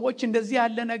ብዙ ሰዎች እንደዚህ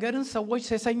ያለ ነገርን ሰዎች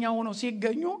ሴሰኛ ሆነው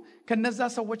ሲገኙ ከነዛ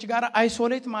ሰዎች ጋር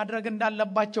አይሶሌት ማድረግ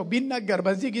እንዳለባቸው ቢነገር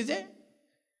በዚህ ጊዜ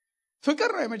ፍቅር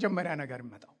ነው የመጀመሪያ ነገር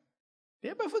ይመጣው።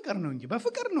 ይሄ በፍቅር ነው እንጂ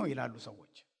በፍቅር ነው ይላሉ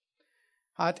ሰዎች።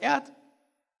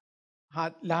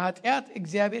 ለኃጢአት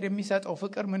እግዚአብሔር የሚሰጠው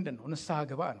ፍቅር ምንድነው? ንስሐ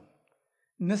ግባ ነው።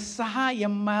 ንስሐ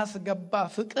የማያስገባ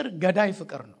ፍቅር ገዳይ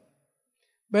ፍቅር ነው።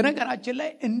 በነገራችን ላይ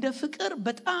እንደ ፍቅር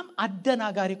በጣም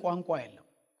አደናጋሪ ቋንቋ የለም።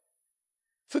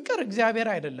 ፍቅር እግዚአብሔር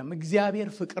አይደለም፣ እግዚአብሔር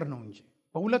ፍቅር ነው እንጂ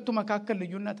በሁለቱ መካከል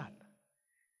ልዩነት አለ።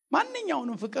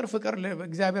 ማንኛውንም ፍቅር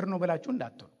እግዚአብሔር ነው ብላችሁ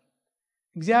እንዳትሉ።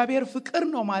 እግዚአብሔር ፍቅር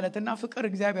ነው ማለትና ፍቅር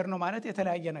እግዚአብሔር ነው ማለት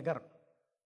የተለያየ ነገር ነው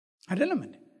አይደለም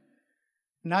እንዴ?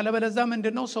 እና ለበለዛ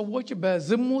ምንድነው ሰዎች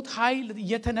በዝሙት ኃይል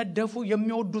እየተነደፉ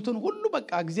የሚወዱትን ሁሉ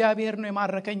በቃ እግዚአብሔር ነው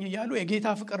የማረከኝ እያሉ የጌታ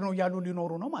ፍቅር ነው እያሉ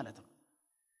ሊኖሩ ነው ማለት ነው።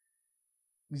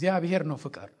 እግዚአብሔር ነው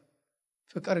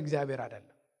ፍቅር እግዚአብሔር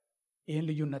አይደለም። ይህን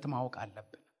ልዩነት ማወቅ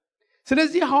አለብን።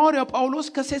 ስለዚህ ሐዋርያው ጳውሎስ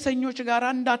ከሴሰኞች ጋር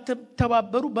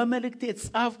እንዳትተባበሩ በመልእክቴ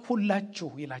ጻፍኩላችሁ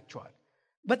ይላቸዋል።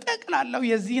 በጠቅላላው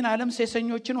የዚህን ዓለም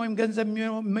ሴሰኞችን ወይም ገንዘብ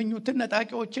የሚመኙትን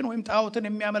ነጣቂዎችን ወይም ጣዖትን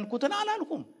የሚያመልኩትን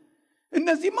አላልኩም።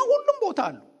 እነዚህማ ሁሉም ቦታ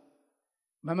አሉ።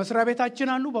 በመስሪያ ቤታችን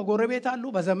አሉ፣ በጎረቤት አሉ፣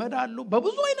 በዘመድ አሉ፣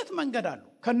 በብዙ አይነት መንገድ አሉ።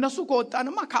 ከነሱ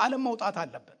ከወጣንማ ከዓለም መውጣት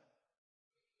አለብን።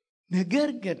 ነገር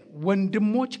ግን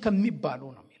ወንድሞች ከሚባሉ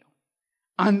ነው የሚለው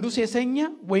አንዱ ሴሰኛ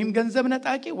ወይም ገንዘብ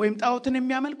ነጣቂ ወይም ጣዖትን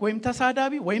የሚያመልክ ወይም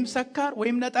ተሳዳቢ ወይም ሰካር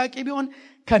ወይም ነጣቂ ቢሆን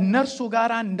ከነርሱ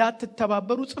ጋር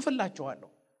እንዳትተባበሩ ጽፍላችኋለሁ።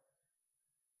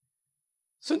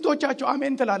 ስንቶቻችሁ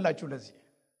አሜን ትላላችሁ ለዚህ?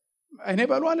 እኔ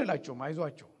በሉ አልላችሁም፣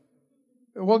 አይዟችሁ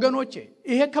ወገኖቼ።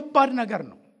 ይሄ ከባድ ነገር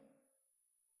ነው።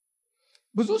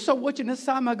 ብዙ ሰዎች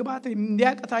ንስሐ መግባት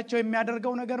እንዲያቅታቸው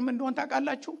የሚያደርገው ነገር ምን እንደሆነ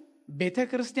ታውቃላችሁ? ቤተ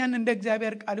ክርስቲያን እንደ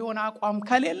እግዚአብሔር ቃል የሆነ አቋም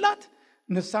ከሌላት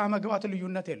ንስሐ መግባት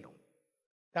ልዩነት የለውም።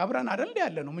 አብረን አይደል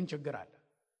ያለ ነው፣ ምን ችግር አለ?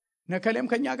 ነከሌም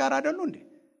ከኛ ጋር አይደሉ እንዴ?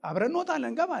 አብረን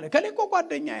እንወጣለን ገባለ ከሌ እኮ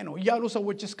ጓደኛዬ ነው እያሉ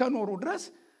ሰዎች እስከኖሩ ድረስ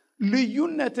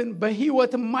ልዩነትን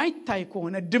በህይወት ማይታይ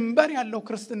ከሆነ ድንበር ያለው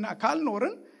ክርስትና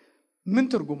ካልኖርን ምን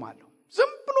ትርጉም አለው?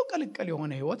 ዝም ብሎ ቅልቅል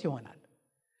የሆነ ህይወት ይሆናል።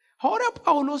 ሐዋርያ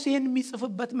ጳውሎስ ይህን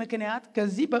የሚጽፍበት ምክንያት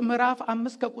ከዚህ በምዕራፍ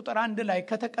 5 ከቁጥር 1 ላይ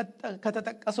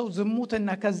ከተጠቀሰው ዝሙትና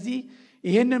ከዚህ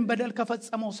ይህንን በደል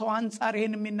ከፈጸመው ሰው አንጻር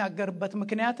ይህን የሚናገርበት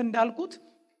ምክንያት እንዳልኩት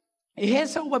ይሄ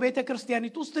ሰው በቤተ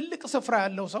ክርስቲያኒቱ ውስጥ ትልቅ ስፍራ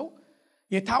ያለው ሰው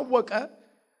የታወቀ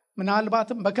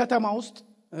ምናልባትም በከተማ ውስጥ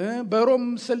በሮም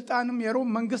ስልጣንም የሮም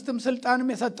መንግስትም ስልጣንም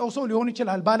የሰጠው ሰው ሊሆን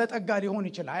ይችላል፣ ባለጠጋ ሊሆን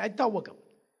ይችላል፣ አይታወቅም።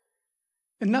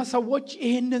 እና ሰዎች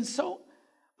ይህንን ሰው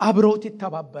አብረውት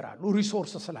ይተባበራሉ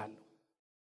ሪሶርስ ስላለው።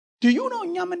 ድዩ ነው።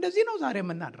 እኛም እንደዚህ ነው ዛሬ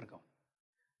የምናደርገው።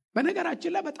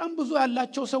 በነገራችን ላይ በጣም ብዙ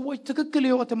ያላቸው ሰዎች ትክክል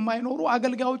ህይወት የማይኖሩ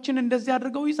አገልጋዮችን እንደዚህ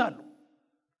አድርገው ይዛሉ።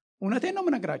 እውነቴን ነው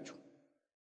የምነግራችሁ።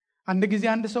 አንድ ጊዜ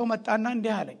አንድ ሰው መጣና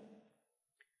እንዲህ አለኝ፣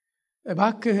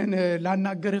 እባክህን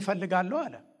ላናግርህ እፈልጋለሁ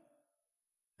አለ።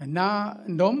 እና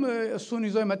እንደውም እሱን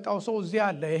ይዞ የመጣው ሰው እዚህ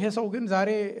አለ። ይሄ ሰው ግን ዛሬ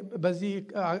በዚህ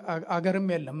አገርም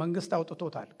የለም፣ መንግስት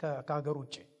አውጥቶታል ከሀገር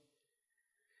ውጭ።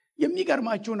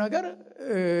 የሚገርማችሁ ነገር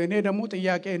እኔ ደግሞ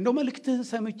ጥያቄ እንደው መልእክትህን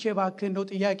ሰምቼ እባክህ እንደው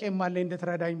ጥያቄም አለኝ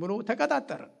እንድትረዳኝ ብሎ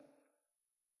ተቀጣጠረ።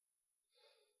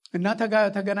 እና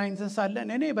ተገናኝተን ሳለን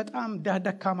እኔ በጣም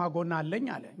ደካማ ጎን አለኝ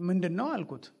አለ። ምንድነው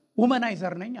አልኩት።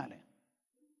 ውመናይዘር ነኝ አለ።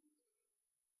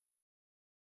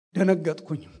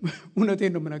 ደነገጥኩኝ።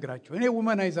 እውነቴን ነው የምነግራችሁ፣ እኔ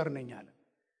ውመናይዘር ነኝ አለ።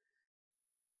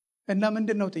 እና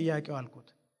ምንድነው ጥያቄው አልኩት።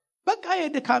 በቃ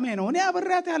የድካሜ ነው፣ እኔ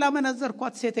አብሬያት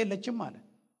ያላመነዘርኳት ሴት የለችም አለ።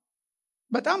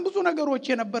 በጣም ብዙ ነገሮች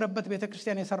የነበረበት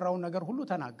ቤተክርስቲያን የሰራውን ነገር ሁሉ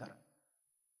ተናገረ።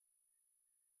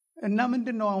 እና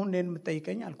ምንድነው አሁን እኔን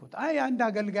የምትጠይቀኝ አልኩት። አይ አንድ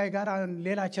አገልጋይ ጋር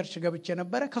ሌላ ቸርች ገብቼ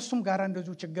ነበር፣ ከሱም ጋር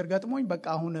እንደዚሁ ችግር ገጥሞኝ በቃ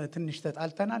አሁን ትንሽ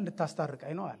ተጣልተናል፣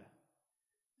 እንድታስታርቀኝ ነው አለ።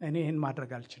 እኔ ይህን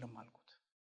ማድረግ አልችልም አልኩት።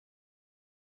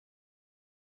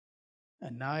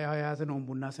 እና ያያዝነውን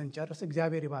ቡና ስንጨርስ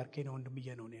እግዚአብሔር ይባርከኝ ነው ወንድምዬ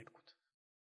ነው ሄድኩት።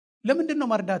 ለምንድን ነው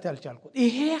መርዳት ያልቻልኩት?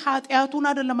 ይሄ ኃጢአቱን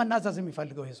አይደለም መናዘዝ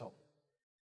የሚፈልገው ይሄ ሰው።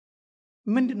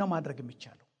 ምንድነው ማድረግ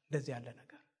የሚቻለው? እንደዚህ ያለ ነገር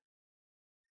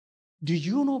ዲዩ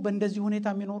ነው። በእንደዚህ ሁኔታ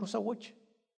የሚኖሩ ሰዎች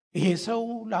ይሄ ሰው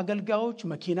ለአገልጋዮች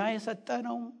መኪና የሰጠ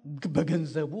ነው፣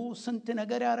 በገንዘቡ ስንት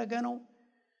ነገር ያደረገ ነው፣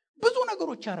 ብዙ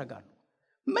ነገሮች ያደርጋሉ።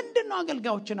 ምንድነው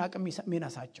አገልጋዮችን አቅም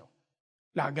የሚነሳቸው?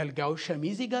 ለአገልጋዮች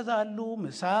ሸሚዝ ይገዛሉ፣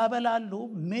 ምሳ ያበላሉ፣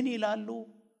 ምን ይላሉ።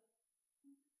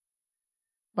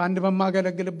 በአንድ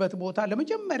በማገለግልበት ቦታ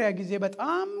ለመጀመሪያ ጊዜ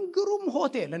በጣም ግሩም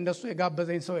ሆቴል እንደሱ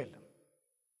የጋበዘኝ ሰው የለም።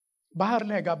 ባህር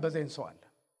ላይ የጋበዘኝ ሰው አለ።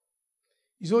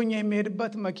 ይዞኝ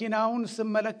የሚሄድበት መኪናውን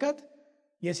ስመለከት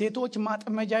የሴቶች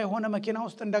ማጥመጃ የሆነ መኪና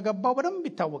ውስጥ እንደገባው በደንብ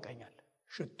ይታወቀኛል።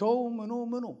 ሽቶው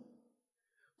ምኑ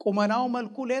ቁመናው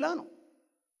መልኩ ሌላ ነው።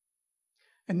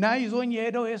 እና ይዞኝ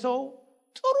የሄደው የሰው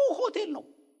ጥሩ ሆቴል ነው።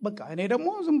 በቃ እኔ ደግሞ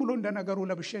ዝም ብሎ እንደነገሩ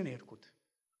ለብሼ ነው የሄድኩት።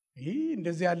 ይህ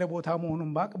እንደዚህ ያለ ቦታ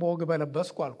መሆኑን ባቅ በወግ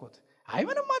በለበስኩ አልኩት። አይ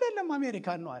ምንም አይደለም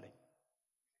አሜሪካን ነው አለኝ።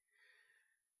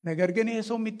 ነገር ግን ይሄ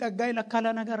ሰው የሚጠጋኝ ለካለ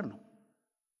ነገር ነው፣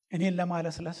 እኔን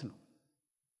ለማለስለስ ነው።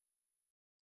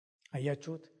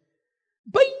 አያችሁት?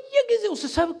 በየጊዜው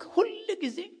ስሰብክ ሁሉ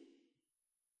ጊዜ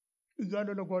እያለ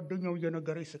ለጓደኛው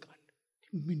እየነገረ ይስቃል።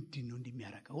 ምንድን ነው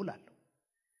እንደሚያረጋው እላለሁ።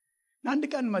 አንድ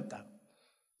ቀን መጣ።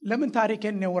 ለምን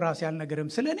ታሪኬን ነው ራሴ አልነገርም?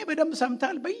 ስለኔ በደንብ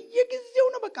ሰምታል። በየጊዜው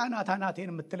ነው በቃ ናታናቴን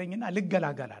የምትለኝና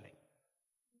ልገላገል አለኝ።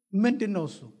 ምንድነው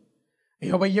እሱ?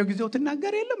 ይሄው በየጊዜው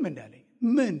ትናገር የለም እንዳለኝ።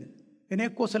 ምን እኔ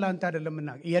እኮ ስላንተ አይደለም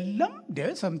እና የለም እንደ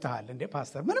ሰምተሃል እንደ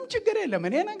ፓስተር ምንም ችግር የለም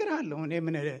እኔ እነግርሃለሁ እኔ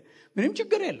ምንም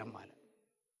ችግር የለም ማለት።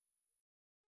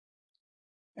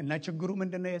 እና ችግሩ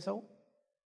ምንድነው? የሰው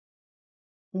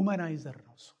ውመናይዘር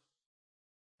ነው እሱ።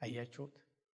 አያችሁት?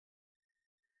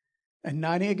 እና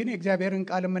እኔ ግን የእግዚአብሔርን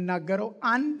ቃል የምናገረው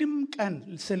አንድም ቀን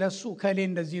ስለሱ ከሌ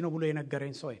እንደዚህ ነው ብሎ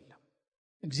የነገረኝ ሰው የለም።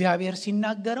 እግዚአብሔር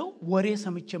ሲናገረው ወሬ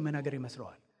ሰምቼ የምነግር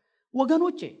ይመስለዋል።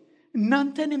 ወገኖቼ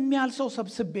እናንተን የሚያል ሰው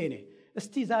ሰብስቤ ነኝ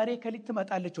እስቲ ዛሬ ከሊት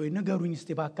ትመጣለች ወይ ንገሩኝ እስቲ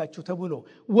ባካችሁ ተብሎ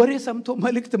ወሬ ሰምቶ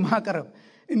መልእክት ማቅረብ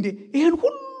እንዴ! ይሄን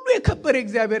ሁሉ ሁሉ የከበረ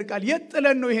እግዚአብሔር ቃል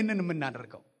የጥለን ነው ይሄንን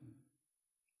የምናደርገው?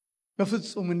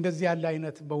 በፍጹም እንደዚህ ያለ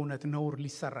አይነት በእውነት ነውር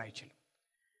ሊሰራ አይችልም።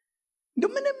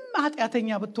 እንደምንም ኃጢአተኛ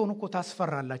ብትሆኑ እኮ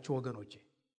ታስፈራላችሁ ወገኖቼ።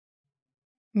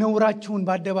 ነውራችሁን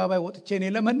በአደባባይ ወጥቼ እኔ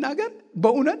ለመናገር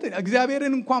በእውነት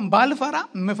እግዚአብሔርን እንኳን ባልፈራ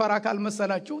ምፈራ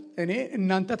ካልመሰላችሁ እኔ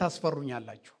እናንተ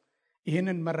ታስፈሩኛላችሁ።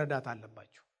 ይህንን መረዳት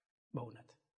አለባችሁ በእውነት።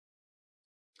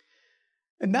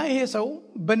 እና ይሄ ሰው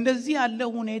በእንደዚህ ያለ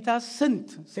ሁኔታ ስንት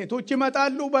ሴቶች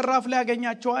ይመጣሉ፣ በራፍ ላይ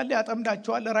ያገኛቸዋል፣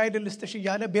 ያጠምዳቸዋል። ራይድ ልስጥሽ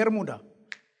እያለ ቤርሙዳ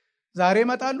ዛሬ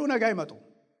ይመጣሉ ነገ አይመጡ፣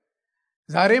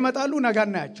 ዛሬ ይመጣሉ ነገ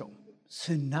እናያቸው።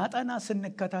 ስናጠና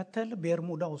ስንከታተል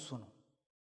ቤርሙዳው እሱ ነው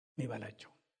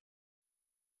የሚበላቸው።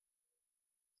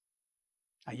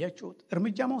 አያችሁት?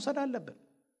 እርምጃ መውሰድ አለብን።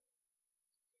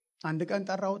 አንድ ቀን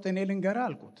ጠራሁት። እኔ ልንገርህ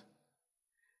አልኩት፣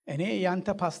 እኔ ያንተ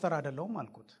ፓስተር አይደለሁም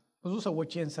አልኩት። ብዙ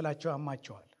ሰዎች ይህን ስላቸው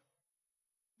ያማቸዋል።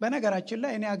 በነገራችን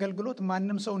ላይ እኔ አገልግሎት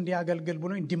ማንም ሰው እንዲያገልግል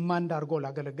ብሎ ዲማንድ አድርጎ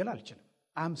ላገለግል አልችልም።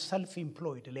 አም ሰልፍ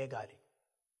ኢምፕሎይድ ሌጋሊ።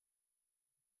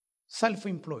 ሰልፍ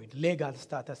ኢምፕሎይድ ሌጋል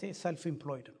ስታተሴ ሰልፍ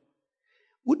ኢምፕሎይድ ነው።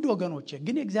 ውድ ወገኖቼ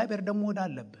ግን እግዚአብሔር ደግሞ ወደ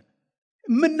አለብን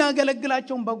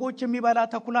የምናገለግላቸውን በጎች የሚበላ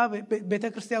ተኩላ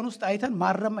ቤተክርስቲያን ውስጥ አይተን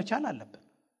ማረም መቻል አለብን።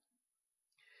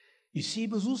 ይሲ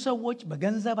ብዙ ሰዎች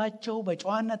በገንዘባቸው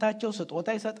በጨዋነታቸው ስጦታ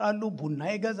ይሰጣሉ፣ ቡና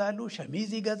ይገዛሉ፣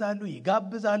 ሸሚዝ ይገዛሉ፣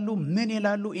 ይጋብዛሉ፣ ምን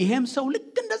ይላሉ። ይሄም ሰው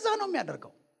ልክ እንደዛ ነው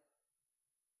የሚያደርገው።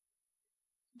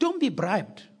 ዶንት ቢ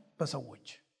ብራይብድ በሰዎች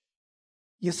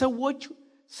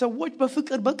ሰዎች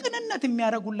በፍቅር በቅንነት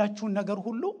የሚያደርጉላችሁን ነገር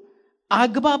ሁሉ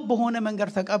አግባብ በሆነ መንገድ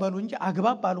ተቀበሉ እንጂ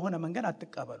አግባብ ባልሆነ መንገድ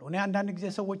አትቀበሉ። እኔ አንዳንድ ጊዜ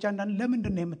ሰዎች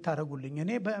ለምንድን ነው የምታደርጉልኝ?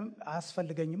 እኔ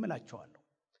አያስፈልገኝም እላቸዋለሁ።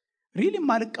 ሪሊ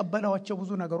ማልቀበላቸው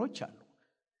ብዙ ነገሮች አሉ።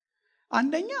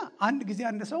 አንደኛ አንድ ጊዜ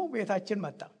አንድ ሰው ቤታችን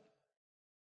መጣ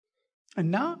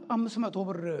እና 500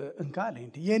 ብር እንካ አለኝ።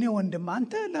 የኔ ወንድም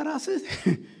አንተ ለራስህ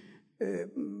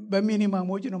በሚኒማም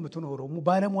ወጪ ነው የምትኖረው፣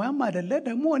 ባለሙያም አይደለ፣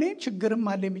 ደግሞ እኔ ችግርም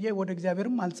አለኝ ብዬ ወደ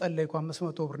እግዚአብሔርም አልጸለይኩ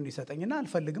 500 ብር እንዲሰጠኝና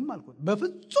አልፈልግም አልኩት።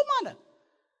 በፍጹም አለ።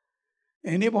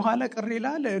 እኔ በኋላ ቅር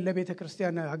ይላል ለቤተ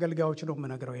ክርስቲያን አገልጋዮች ነው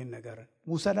የምነግረው ይሄን ነገር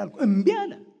ውሰድ አልኩ። እምቢ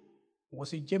አለ።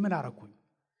 ወስጄ ምን አረኩኝ?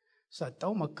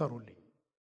 ሰጠው። መከሩልኝ።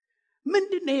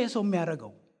 ምንድነው ይሄ ሰው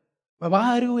የሚያደርገው?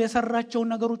 በባህሪው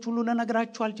የሰራቸውን ነገሮች ሁሉ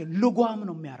ለነግራችሁ አልችልም። ልጓም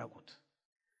ነው የሚያደርጉት።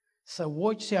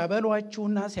 ሰዎች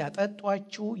ሲያበሏችሁና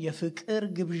ሲያጠጧችሁ የፍቅር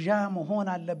ግብዣ መሆን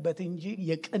አለበት እንጂ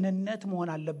የቅንነት መሆን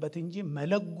አለበት እንጂ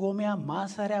መለጎሚያ፣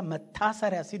 ማሰሪያ፣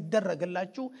 መታሰሪያ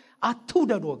ሲደረግላችሁ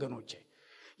አትውደዱ ወገኖቼ።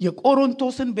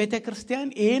 የቆሮንቶስን ቤተክርስቲያን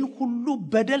ይሄን ሁሉ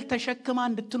በደል ተሸክማ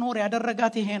እንድትኖር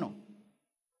ያደረጋት ይሄ ነው።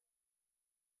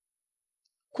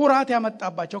 ኩራት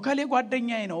ያመጣባቸው ከሌ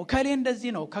ጓደኛዬ ነው፣ ከሌ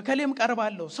እንደዚህ ነው፣ ከከሌም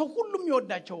ቀርባለሁ፣ ሰው ሁሉም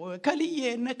ይወዳቸው፣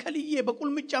 ከልዬ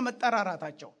በቁልምጫ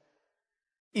መጠራራታቸው።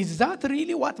 Is that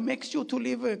really what makes you to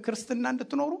live ክርስትና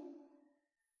እንድትኖሩ?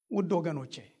 ውድ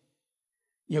ወገኖቼ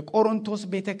የቆሮንቶስ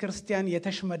ቤተክርስቲያን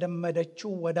የተሽመደመደችው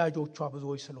ወዳጆቿ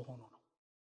ብዙዎች ስለሆኑ ነው።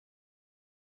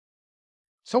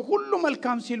 ሰው ሁሉ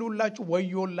መልካም ሲሉላችሁ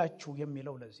ወዮላችሁ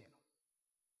የሚለው ለዚህ ነው።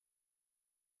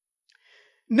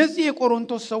 እነዚህ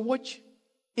የቆሮንቶስ ሰዎች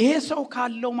ይሄ ሰው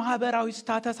ካለው ማህበራዊ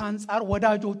ስታተስ አንፃር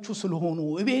ወዳጆቹ ስለሆኑ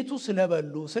እቤቱ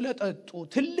ስለበሉ ስለጠጡ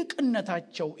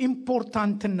ትልቅነታቸው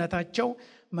ኢምፖርታንትነታቸው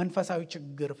መንፈሳዊ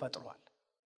ችግር ፈጥሯል።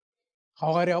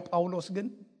 ሐዋርያው ጳውሎስ ግን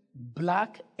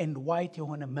ብላክ ኤንድ ዋይት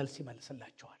የሆነ መልስ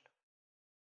ይመልስላቸዋል።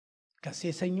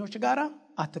 ከሴሰኞች ጋር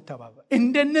አትተባበሩ፣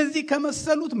 እንደነዚህ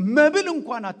ከመሰሉት መብል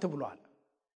እንኳን አትብሏል።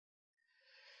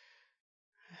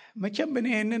 መቼም እኔ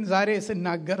ይህንን ዛሬ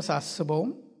ስናገር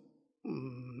ሳስበውም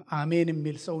አሜን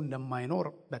የሚል ሰው እንደማይኖር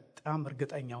በጣም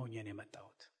እርግጠኛ ሆኜ ነው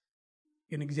የመጣሁት።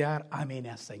 ግን እግዚአብሔር አሜን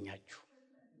ያሰኛችሁ።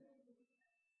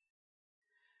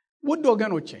 ውድ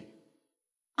ወገኖቼ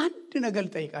አንድ ነገር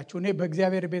ልጠይቃችሁ። እኔ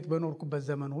በእግዚአብሔር ቤት በኖርኩበት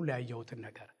ዘመን ሁሉ ያየሁትን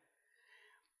ነገር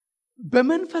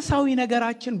በመንፈሳዊ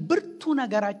ነገራችን ብርቱ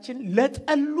ነገራችን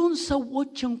ለጠሉን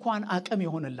ሰዎች እንኳን አቅም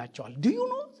ይሆንላቸዋል። do you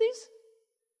know this?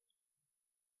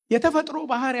 የተፈጥሮ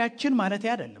ባህሪያችን ማለት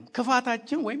አይደለም፣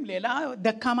 ክፋታችን ወይም ሌላ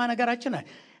ደካማ ነገራችን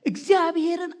አይደለም።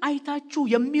 እግዚአብሔርን አይታችሁ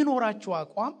የሚኖራችሁ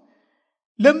አቋም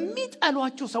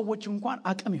ለሚጠሏችሁ ሰዎች እንኳን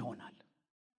አቅም ይሆናል።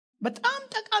 በጣም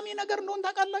ጠቃሚ ነገር እንደሆነ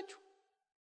ታውቃላችሁ።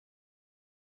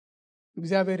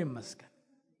 እግዚአብሔር ይመስገን፣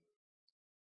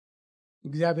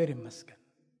 እግዚአብሔር ይመስገን።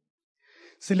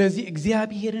 ስለዚህ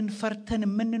እግዚአብሔርን ፈርተን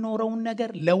የምንኖረውን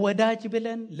ነገር ለወዳጅ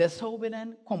ብለን ለሰው ብለን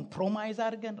ኮምፕሮማይዝ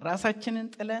አድርገን ራሳችንን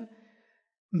ጥለን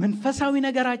መንፈሳዊ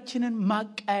ነገራችንን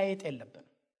ማቃየት የለብንም።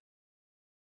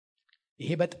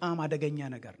 ይሄ በጣም አደገኛ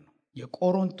ነገር ነው።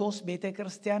 የቆሮንቶስ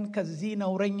ቤተክርስቲያን ከዚህ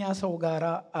ነውረኛ ሰው ጋር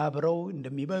አብረው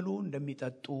እንደሚበሉ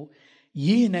እንደሚጠጡ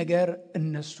ይህ ነገር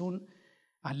እነሱን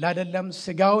አላደለም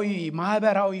ስጋዊ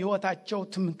ማህበራዊ ህይወታቸው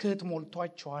ትምክህት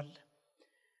ሞልቷቸዋል።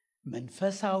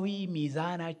 መንፈሳዊ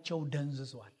ሚዛናቸው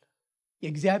ደንዝዟል።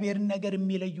 የእግዚአብሔርን ነገር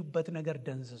የሚለዩበት ነገር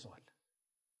ደንዝዟል።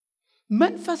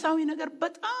 መንፈሳዊ ነገር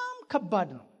በጣም ከባድ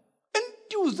ነው።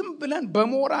 እንዲሁ ዝም ብለን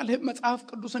በሞራል መጽሐፍ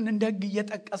ቅዱስን እንደ ሕግ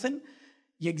እየጠቀስን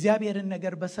የእግዚአብሔርን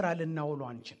ነገር በስራ ልናውለው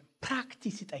አንችልም።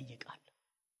 ፕራክቲስ ይጠይቃል።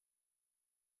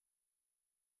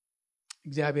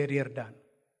 እግዚአብሔር ይርዳን።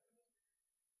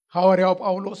 ሐዋርያው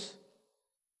ጳውሎስ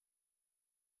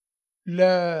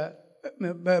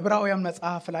በዕብራውያን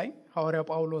መጽሐፍ ላይ ሐዋርያው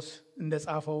ጳውሎስ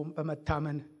እንደጻፈው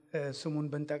በመታመን ስሙን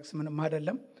ብንጠቅስ ምንም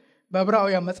አይደለም።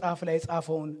 በዕብራውያን መጽሐፍ ላይ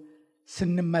የጻፈውን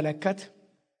ስንመለከት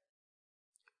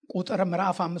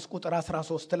ምዕራፍ 5 ቁጥር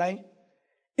 13 ላይ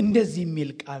እንደዚህ የሚል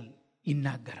ቃል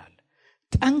ይናገራል።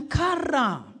 ጠንካራ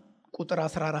ቁጥር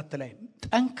 14 ላይ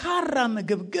ጠንካራ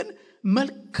ምግብ ግን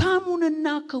መልካሙንና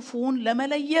ክፉውን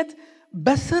ለመለየት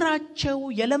በስራቸው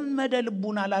የለመደ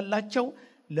ልቡና ላላቸው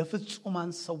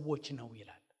ለፍጹማን ሰዎች ነው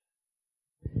ይላል።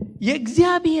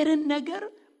 የእግዚአብሔርን ነገር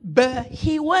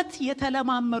በህይወት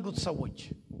የተለማመዱት ሰዎች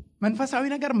መንፈሳዊ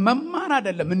ነገር መማር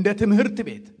አይደለም እንደ ትምህርት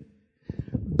ቤት፣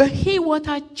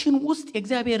 በህይወታችን ውስጥ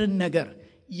የእግዚአብሔርን ነገር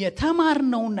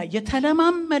የተማርነውና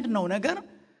የተለማመድነው ነገር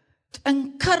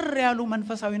ጠንከር ያሉ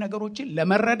መንፈሳዊ ነገሮችን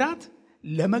ለመረዳት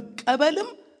ለመቀበልም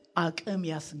አቅም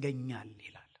ያስገኛል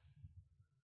ይላል።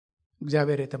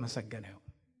 እግዚአብሔር የተመሰገነ ይሁን።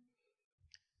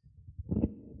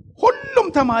 ሁሉም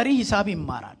ተማሪ ሂሳብ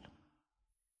ይማራል።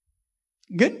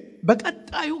 ግን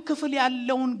በቀጣዩ ክፍል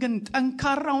ያለውን ግን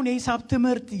ጠንካራውን የሂሳብ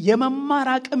ትምህርት የመማር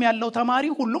አቅም ያለው ተማሪ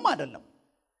ሁሉም አይደለም።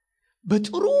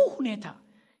 በጥሩ ሁኔታ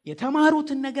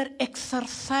የተማሩትን ነገር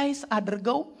ኤክሰርሳይዝ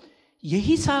አድርገው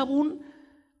የሂሳቡን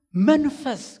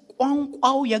መንፈስ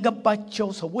ቋንቋው የገባቸው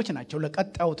ሰዎች ናቸው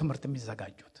ለቀጣዩ ትምህርት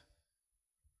የሚዘጋጁት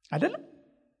አይደለም።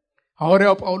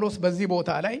 ሐዋርያው ጳውሎስ በዚህ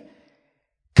ቦታ ላይ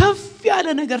ከፍ ያለ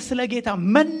ነገር ስለ ጌታ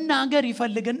መናገር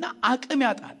ይፈልግና አቅም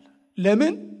ያጣል።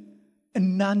 ለምን?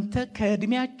 እናንተ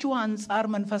ከእድሜያችሁ አንጻር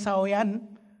መንፈሳውያን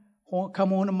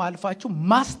ከመሆንም አልፋችሁ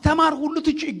ማስተማር ሁሉ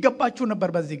ይገባችሁ ነበር።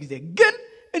 በዚህ ጊዜ ግን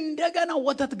እንደገና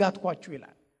ወተት ጋትኳችሁ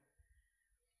ይላል።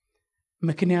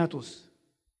 ምክንያቱስ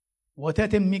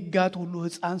ወተት የሚጋት ሁሉ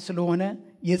ሕፃን ስለሆነ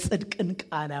የጽድቅን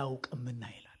ቃል አያውቅምና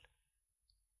ይላል።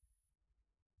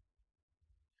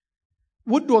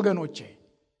 ውድ ወገኖቼ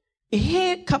ይሄ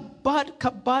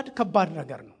ከባድ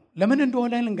ነገር ነው። ለምን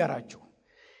እንደሆነ ልንገራችሁ።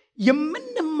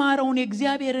 የምንማረውን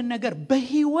የእግዚአብሔርን ነገር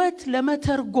በህይወት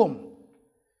ለመተርጎም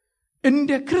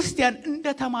እንደ ክርስቲያን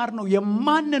እንደ ተማርነው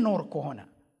የማንኖር ከሆነ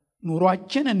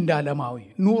ኑሯችን እንደ ዓለማዊ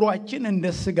ኑሯችን እንደ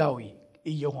ስጋዊ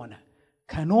እየሆነ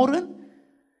ከኖርን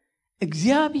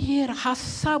እግዚአብሔር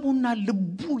ሐሳቡና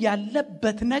ልቡ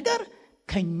ያለበት ነገር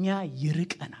ከኛ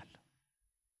ይርቀናል።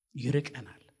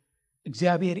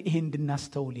 እግዚአብሔር ይሄን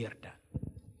እንድናስተውል ይርዳል።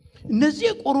 እነዚህ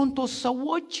የቆሮንቶስ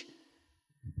ሰዎች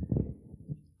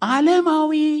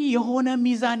ዓለማዊ የሆነ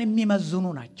ሚዛን የሚመዝኑ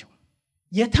ናቸው።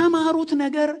 የተማሩት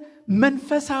ነገር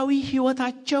መንፈሳዊ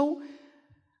ህይወታቸው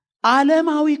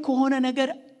ዓለማዊ ከሆነ ነገር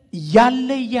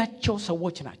ያለያቸው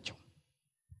ሰዎች ናቸው።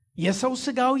 የሰው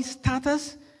ስጋዊ ስታተስ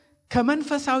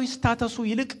ከመንፈሳዊ ስታተሱ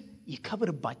ይልቅ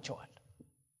ይከብርባቸዋል።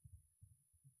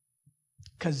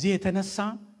 ከዚህ የተነሳ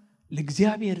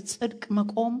ለእግዚአብሔር ጽድቅ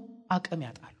መቆም አቅም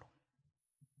ያጣሉ።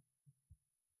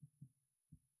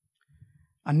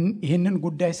 ይህንን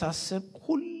ጉዳይ ሳስብ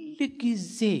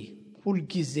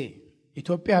ሁልጊዜ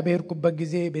ኢትዮጵያ በሄድኩበት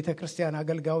ጊዜ ቤተክርስቲያን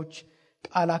አገልጋዮች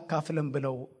ቃል አካፍልም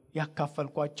ብለው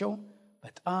ያካፈልኳቸው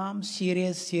በጣም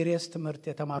ሲሪየስ ትምህርት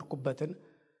የተማርኩበትን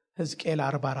ሕዝቅኤል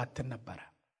 44 ነበረ።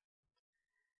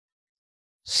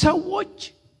 ሰዎች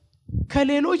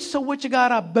ከሌሎች ሰዎች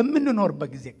ጋር በምንኖርበት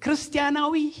ጊዜ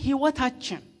ክርስቲያናዊ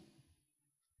ህይወታችን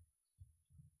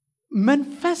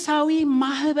መንፈሳዊ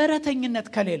ማህበረተኝነት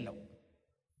ከሌለው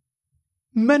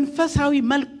መንፈሳዊ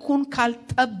መልኩን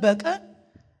ካልጠበቀ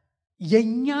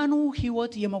የኛኑ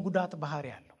ህይወት የመጉዳት ባህሪ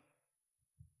ያለው።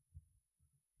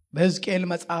 በሕዝቅኤል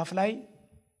መጽሐፍ ላይ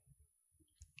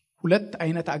ሁለት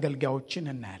አይነት አገልጋዮችን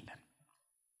እናያለን።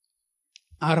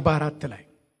 44 ላይ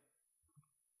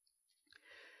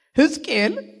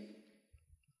ሕዝቅኤል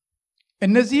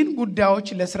እነዚህን ጉዳዮች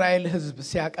ለእስራኤል ህዝብ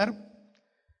ሲያቀርብ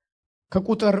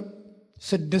ከቁጥር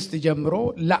 6 ጀምሮ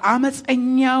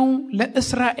ለአመፀኛው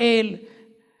ለእስራኤል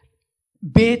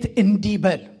ቤት እንዲህ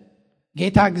በል፣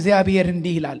 ጌታ እግዚአብሔር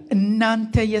እንዲህ ይላል፣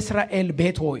 እናንተ የእስራኤል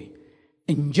ቤት ሆይ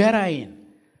እንጀራዬን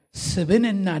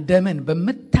ስብንና ደምን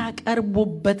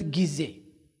በምታቀርቡበት ጊዜ፣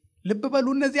 ልብ በሉ፣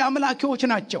 እነዚህ አምላኪዎች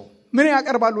ናቸው። ምን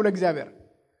ያቀርባሉ ለእግዚአብሔር?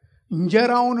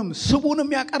 እንጀራውንም ስቡንም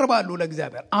ያቀርባሉ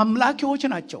ለእግዚአብሔር። አምላኪዎች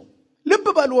ናቸው። ልብ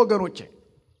በሉ ወገኖቼ፣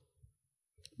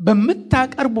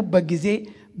 በምታቀርቡበት ጊዜ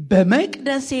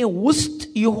በመቅደሴ ውስጥ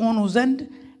ይሆኑ ዘንድ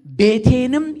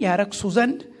ቤቴንም ያረክሱ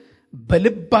ዘንድ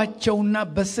በልባቸውና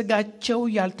በስጋቸው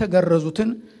ያልተገረዙትን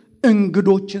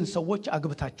እንግዶችን ሰዎች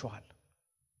አግብታችኋል።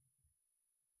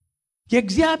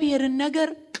 የእግዚአብሔርን ነገር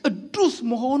ቅዱስ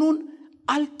መሆኑን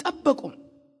አልጠበቁም።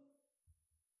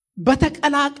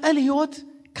 በተቀላቀል ሕይወት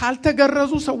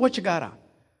ካልተገረዙ ሰዎች ጋር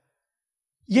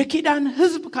የኪዳን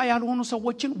ሕዝብ ያልሆኑ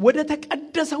ሰዎችን ወደ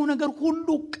ተቀደሰው ነገር ሁሉ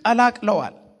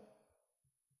ቀላቅለዋል።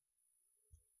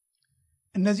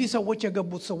 እነዚህ ሰዎች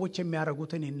የገቡት ሰዎች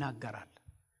የሚያደርጉትን ይናገራል።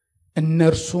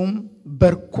 እነርሱም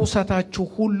በርኩሰታችሁ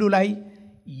ሁሉ ላይ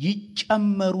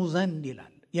ይጨመሩ ዘንድ ይላል።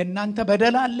 የእናንተ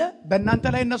በደል አለ፣ በእናንተ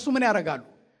ላይ እነሱ ምን ያደርጋሉ?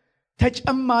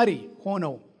 ተጨማሪ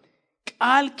ሆነው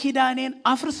ቃል ኪዳኔን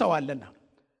አፍርሰዋልና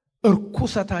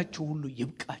እርኩሰታችሁ ሁሉ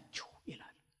ይብቃችሁ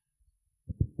ይላል።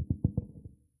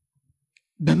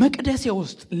 በመቅደሴ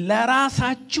ውስጥ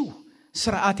ለራሳችሁ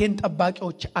ሥርዓቴን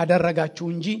ጠባቂዎች አደረጋችሁ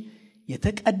እንጂ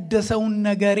የተቀደሰውን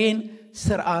ነገሬን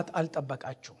ሥርዓት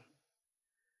አልጠበቃችሁም።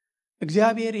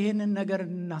 እግዚአብሔር ይህንን ነገር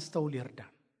እናስተውል ይርዳን።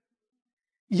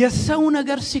 የሰው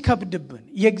ነገር ሲከብድብን፣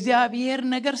 የእግዚአብሔር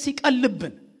ነገር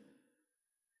ሲቀልብን፣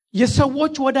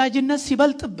 የሰዎች ወዳጅነት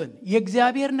ሲበልጥብን፣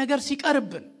 የእግዚአብሔር ነገር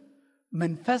ሲቀርብን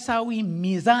መንፈሳዊ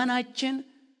ሚዛናችን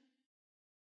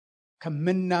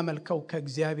ከምናመልከው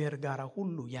ከእግዚአብሔር ጋር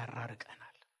ሁሉ ያራርቀናል።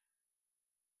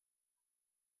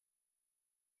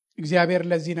 እግዚአብሔር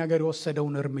ለዚህ ነገር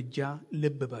የወሰደውን እርምጃ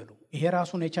ልብ በሉ። ይሄ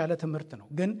ራሱን የቻለ ትምህርት ነው፣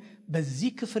 ግን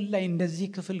በዚህ ክፍል ላይ እንደዚህ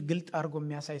ክፍል ግልጥ አድርጎ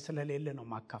የሚያሳይ ስለሌለ ነው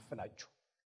ማካፈላችሁ።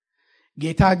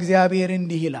 ጌታ እግዚአብሔር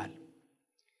እንዲህ ይላል፣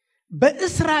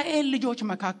 በእስራኤል ልጆች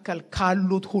መካከል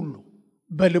ካሉት ሁሉ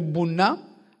በልቡና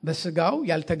በስጋው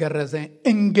ያልተገረዘ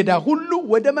እንግዳ ሁሉ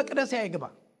ወደ መቅደሴ አይግባ።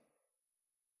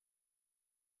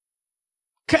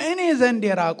 ከእኔ ዘንድ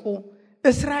የራቁ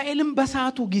እስራኤልም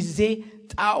በሳቱ ጊዜ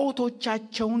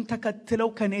ጣዖቶቻቸውን ተከትለው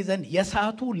ከእኔ ዘንድ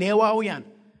የሳቱ ሌዋውያን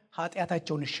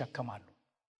ኃጢአታቸውን ይሸከማሉ።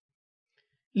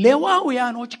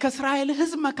 ሌዋውያኖች ከእስራኤል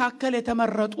ሕዝብ መካከል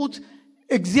የተመረጡት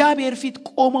እግዚአብሔር ፊት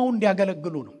ቆመው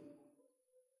እንዲያገለግሉ ነው።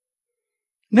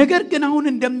 ነገር ግን አሁን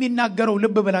እንደሚናገረው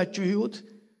ልብ ብላችሁ ይሁት።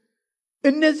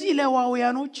 እነዚህ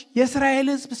ሌዋውያኖች የእስራኤል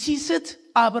ሕዝብ ሲስት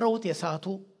አብረውት የሳቱ፣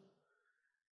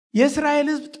 የእስራኤል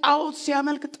ሕዝብ ጣዖት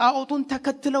ሲያመልክ ጣዖቱን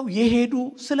ተከትለው የሄዱ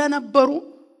ስለነበሩ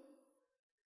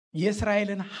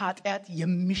የእስራኤልን ኃጢአት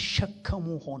የሚሸከሙ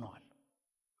ሆነዋል።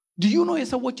 ድዩ ነው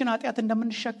የሰዎችን ኃጢአት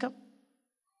እንደምንሸከም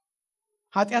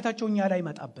ኃጢአታቸው እኛ ላይ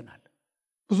ይመጣብናል።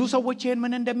 ብዙ ሰዎች ይህን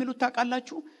ምን እንደሚሉት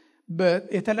ታውቃላችሁ?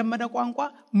 የተለመደ ቋንቋ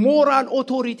ሞራል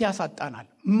ኦቶሪቲ ያሳጣናል።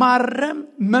 ማረም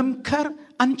መምከር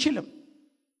አንችልም።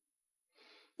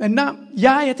 እና ያ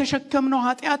የተሸከምነው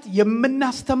ኃጢአት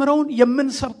የምናስተምረውን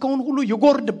የምንሰብከውን ሁሉ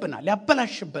ይጎርድብናል፣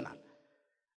 ያበላሽብናል፣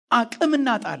 አቅም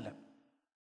እናጣለን።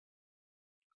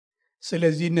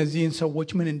 ስለዚህ እነዚህን ሰዎች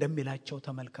ምን እንደሚላቸው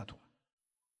ተመልከቱ።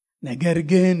 ነገር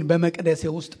ግን በመቅደሴ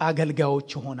ውስጥ አገልጋዮች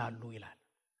ይሆናሉ ይላል።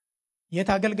 የት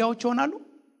አገልጋዮች ይሆናሉ?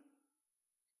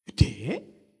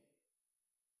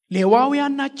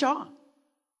 ሌዋውያን ናቸው፣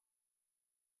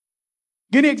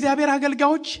 ግን የእግዚአብሔር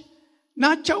አገልጋዮች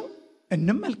ናቸው።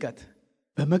 እንመልከት።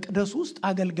 በመቅደስ ውስጥ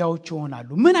አገልጋዮች ይሆናሉ።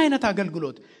 ምን አይነት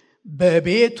አገልግሎት?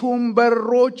 በቤቱም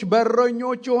በሮች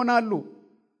በረኞች ይሆናሉ።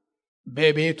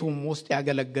 በቤቱም ውስጥ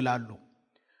ያገለግላሉ።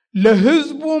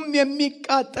 ለሕዝቡም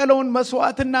የሚቃጠለውን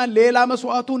መስዋዕትና ሌላ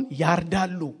መስዋዕቱን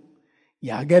ያርዳሉ።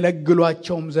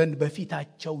 ያገለግሏቸውም ዘንድ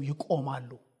በፊታቸው ይቆማሉ።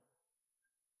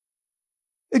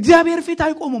 እግዚአብሔር ፊት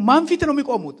አይቆሙም። ማን ፊት ነው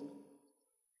የሚቆሙት?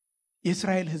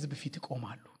 የእስራኤል ሕዝብ ፊት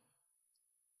ይቆማሉ።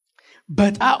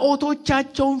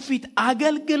 በጣዖቶቻቸውን ፊት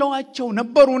አገልግለዋቸው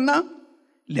ነበሩና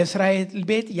ለእስራኤል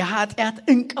ቤት የኃጢአት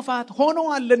እንቅፋት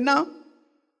ሆነዋልና፣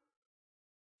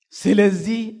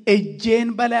 ስለዚህ እጄን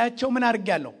በላያቸው ምን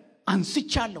አድርጌያለሁ?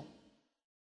 አንስቻለሁ፣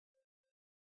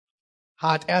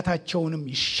 ኃጢአታቸውንም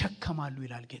ይሸከማሉ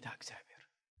ይላል ጌታ እግዚአብሔር።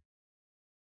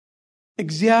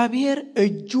 እግዚአብሔር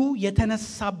እጁ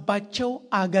የተነሳባቸው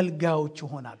አገልጋዮች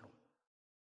ይሆናሉ።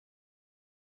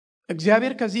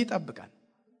 እግዚአብሔር ከዚህ ይጠብቃል።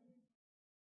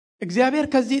 እግዚአብሔር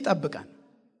ከዚህ ይጠብቃል።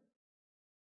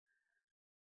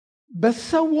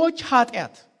 በሰዎች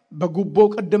ኃጢአት፣ በጉቦ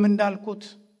ቅድም እንዳልኩት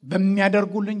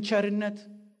በሚያደርጉልን ቸርነት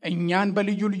እኛን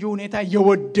በልዩ ልዩ ሁኔታ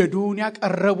የወደዱን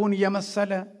ያቀረቡን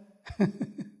እየመሰለ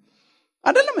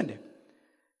አይደለም እንዴ?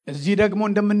 እዚህ ደግሞ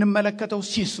እንደምንመለከተው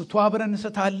ሲስቱ አብረን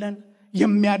እንስታለን።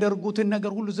 የሚያደርጉትን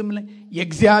ነገር ሁሉ ዝም ብለን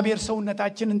የእግዚአብሔር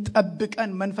ሰውነታችንን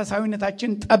ጠብቀን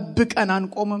መንፈሳዊነታችንን ጠብቀን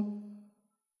አንቆምም።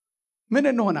 ምን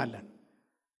እንሆናለን?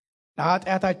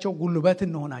 ለኃጢአታቸው ጉልበት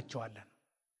እንሆናቸዋለን።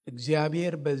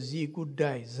 እግዚአብሔር በዚህ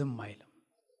ጉዳይ ዝም አይልም።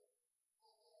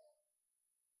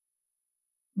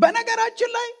 በነገራችን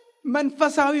ላይ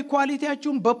መንፈሳዊ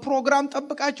ኳሊቲያችሁን በፕሮግራም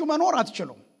ጠብቃችሁ መኖር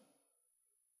አትችሉም።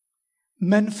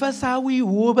 መንፈሳዊ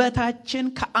ውበታችን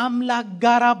ከአምላክ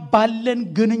ጋር ባለን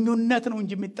ግንኙነት ነው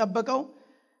እንጂ የሚጠበቀው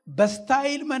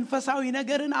በስታይል መንፈሳዊ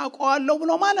ነገርን አውቀዋለሁ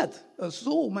ብሎ ማለት እሱ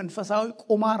መንፈሳዊ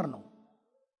ቁማር ነው።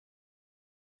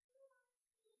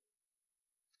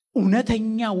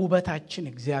 እውነተኛ ውበታችን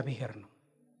እግዚአብሔር ነው።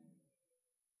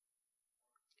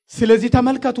 ስለዚህ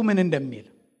ተመልከቱ ምን እንደሚል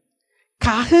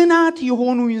ካህናት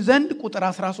የሆኑኝ ዘንድ ቁጥር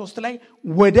 13 ላይ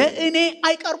ወደ እኔ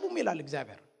አይቀርቡም ይላል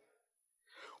እግዚአብሔር።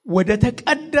 ወደ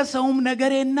ተቀደሰውም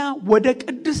ነገሬና ወደ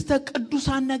ቅድስተ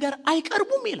ቅዱሳን ነገር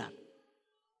አይቀርቡም ይላል።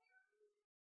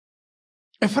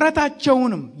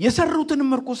 እፍረታቸውንም የሰሩትን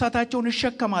ምርኩሳታቸውን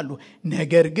ይሸከማሉ።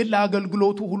 ነገር ግን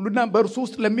ለአገልግሎቱ ሁሉና በእርሱ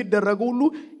ውስጥ ለሚደረገው ሁሉ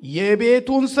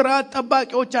የቤቱን ሥራ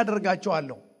ጠባቂዎች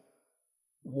አደርጋቸዋለሁ።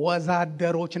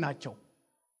 ወዛደሮች ናቸው።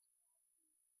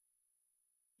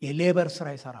 የሌበር ሥራ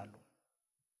ይሰራሉ።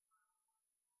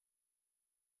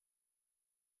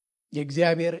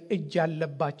 የእግዚአብሔር እጅ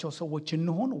ያለባቸው ሰዎች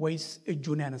እንሆን ወይስ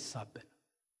እጁን ያነሳብን?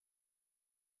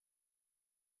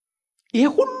 ይሄ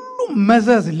ሁሉ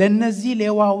መዘዝ ለነዚህ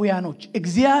ሌዋውያኖች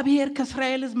እግዚአብሔር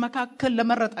ከእስራኤል ሕዝብ መካከል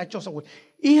ለመረጣቸው ሰዎች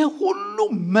ይሄ ሁሉ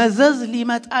መዘዝ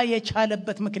ሊመጣ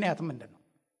የቻለበት ምክንያት ምንድን ነው?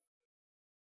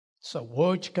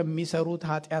 ሰዎች ከሚሰሩት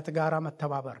ኃጢአት ጋር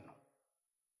መተባበር ነው።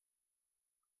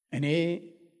 እኔ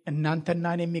እናንተና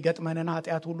እኔ የሚገጥመንን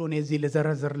ኃጢአት ሁሉ እኔ እዚህ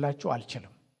ልዘረዝርላችሁ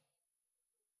አልችልም።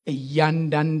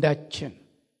 እያንዳንዳችን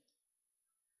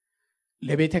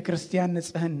ለቤተ ክርስቲያን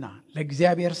ንጽሕና፣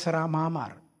 ለእግዚአብሔር ሥራ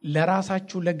ማማር፣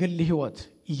 ለራሳችሁ ለግል ሕይወት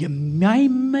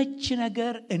የማይመች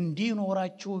ነገር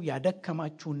እንዲኖራችሁ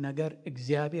ያደከማችሁን ነገር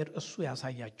እግዚአብሔር እሱ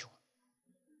ያሳያችሁ።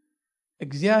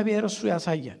 እግዚአብሔር እሱ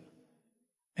ያሳየን።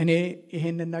 እኔ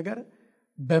ይሄንን ነገር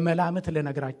በመላምት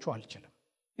ልነግራችሁ አልችልም።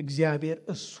 እግዚአብሔር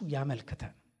እሱ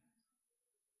ያመልክተን።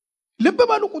 ልብ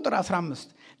በሉ ቁጥር 15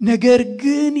 ነገር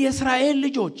ግን የእስራኤል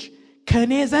ልጆች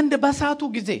ከኔ ዘንድ በሳቱ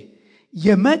ጊዜ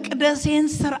የመቅደሴን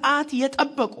ሥርዓት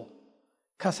የጠበቁ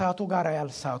ከሳቱ ጋር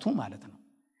ያልሳቱ ማለት ነው።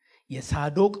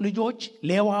 የሳዶቅ ልጆች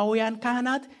ሌዋውያን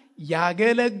ካህናት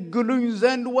ያገለግሉኝ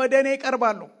ዘንድ ወደ እኔ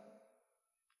ይቀርባሉ።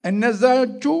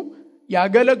 እነዛቹ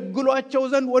ያገለግሏቸው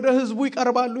ዘንድ ወደ ሕዝቡ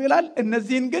ይቀርባሉ ይላል።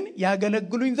 እነዚህን ግን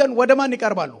ያገለግሉኝ ዘንድ ወደ ማን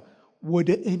ይቀርባሉ? ወደ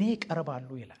እኔ ይቀርባሉ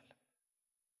ይላል።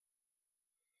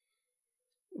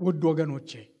 ውድ ወገኖቼ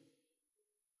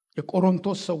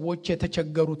የቆሮንቶስ ሰዎች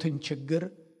የተቸገሩትን ችግር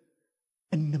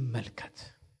እንመልከት።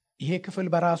 ይሄ ክፍል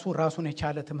በራሱ ራሱን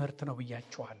የቻለ ትምህርት ነው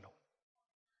ብያችኋለሁ።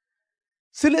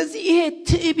 ስለዚህ ይሄ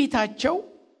ትዕቢታቸው፣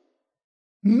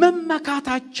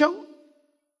 መመካታቸው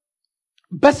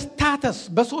በስታተስ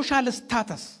በሶሻል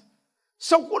ስታተስ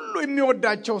ሰው ሁሉ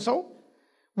የሚወዳቸው ሰው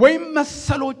ወይም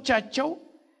መሰሎቻቸው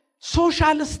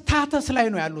ሶሻል ስታተስ ላይ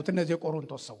ነው ያሉት እነዚህ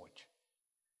የቆሮንቶስ ሰዎች።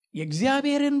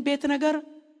 የእግዚአብሔርን ቤት ነገር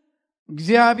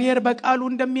እግዚአብሔር በቃሉ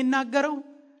እንደሚናገረው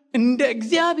እንደ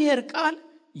እግዚአብሔር ቃል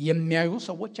የሚያዩ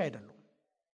ሰዎች አይደሉም።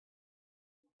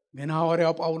 ግን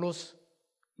ሐዋርያው ጳውሎስ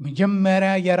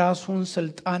መጀመሪያ የራሱን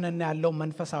ስልጣንና ያለው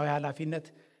መንፈሳዊ ኃላፊነት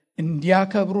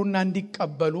እንዲያከብሩና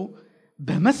እንዲቀበሉ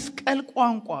በመስቀል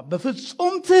ቋንቋ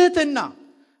በፍጹም ትህትና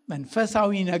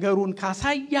መንፈሳዊ ነገሩን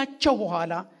ካሳያቸው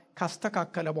በኋላ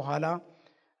ካስተካከለ በኋላ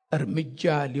እርምጃ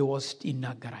ሊወስድ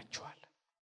ይናገራቸዋል።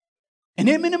 እኔ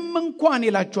ምንም እንኳን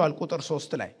ይላቸዋል ቁጥር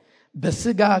 3 ላይ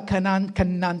በሥጋ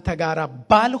ከናንተ ጋር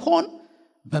ባልሆን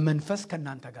በመንፈስ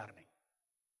ከናንተ ጋር ነኝ።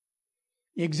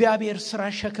 የእግዚአብሔር ሥራ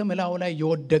ሸክም ላዩ ላይ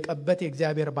የወደቀበት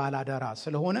የእግዚአብሔር ባላደራ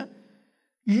ስለሆነ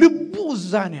ልቡ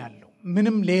እዛ ነው ያለው።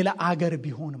 ምንም ሌላ አገር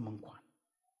ቢሆንም እንኳን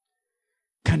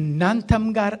ከናንተም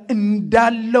ጋር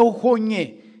እንዳለው ሆኜ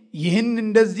ይህን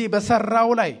እንደዚህ በሰራው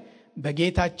ላይ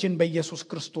በጌታችን በኢየሱስ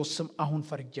ክርስቶስ ስም አሁን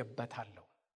ፈርጀበታለሁ።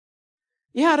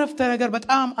 ይህ አረፍተ ነገር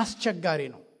በጣም አስቸጋሪ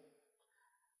ነው።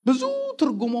 ብዙ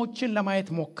ትርጉሞችን ለማየት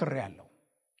ሞክሬያለሁ።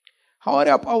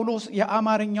 ሐዋርያው ጳውሎስ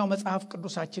የአማርኛው መጽሐፍ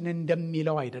ቅዱሳችን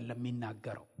እንደሚለው አይደለም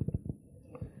የሚናገረው።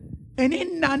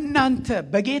 እኔና እናንተ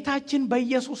በጌታችን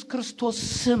በኢየሱስ ክርስቶስ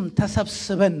ስም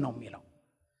ተሰብስበን ነው የሚለው።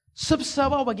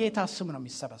 ስብሰባው በጌታ ስም ነው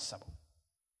የሚሰበሰበው።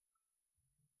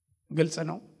 ግልጽ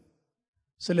ነው።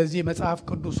 ስለዚህ መጽሐፍ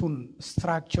ቅዱሱን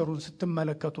ስትራክቸሩን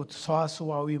ስትመለከቱት፣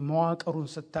 ሰዋስዋዊ መዋቅሩን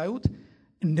ስታዩት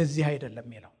እንደዚህ አይደለም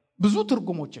የሚለው። ብዙ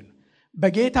ትርጉሞችን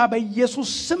በጌታ በኢየሱስ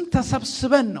ስም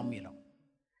ተሰብስበን ነው የሚለው።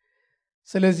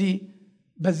 ስለዚህ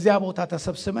በዚያ ቦታ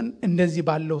ተሰብስበን እንደዚህ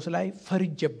ባለው ላይ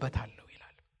ፈርጀበታለሁ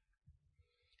ይላል።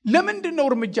 ለምንድን ነው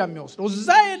እርምጃ የሚወስደው? እዛ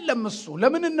የለም እሱ።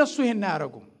 ለምን እነሱ ይሄን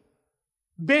አያረጉም?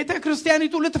 ቤተ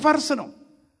ክርስቲያኒቱ ልትፈርስ ነው።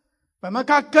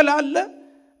 በመካከል አለ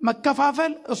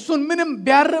መከፋፈል። እሱን ምንም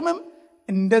ቢያርምም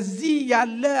እንደዚህ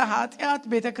ያለ ኃጢአት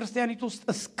ቤተ ክርስቲያኒቱ ውስጥ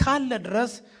እስካለ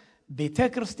ድረስ ቤተ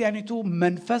ክርስቲያኒቱ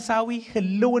መንፈሳዊ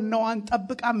ህልውናዋን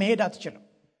ጠብቃ መሄድ አትችልም።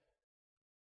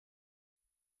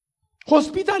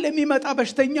 ሆስፒታል የሚመጣ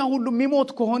በሽተኛ ሁሉ የሚሞት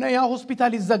ከሆነ ያ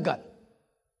ሆስፒታል ይዘጋል።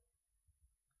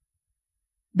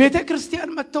 ቤተክርስቲያን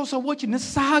መጥተው ሰዎች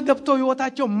ንስሐ ገብተው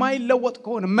ህይወታቸው ማይለወጥ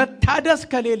ከሆነ መታደስ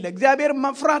ከሌለ እግዚአብሔር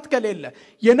መፍራት ከሌለ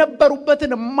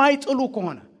የነበሩበትን ማይጥሉ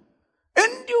ከሆነ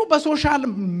እንዲሁ በሶሻል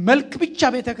መልክ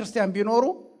ብቻ ቤተክርስቲያን ቢኖሩ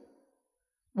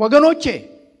ወገኖቼ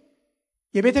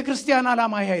የቤተክርስቲያን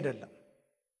ዓላማ ይሄ አይደለም።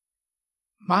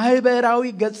 ማህበራዊ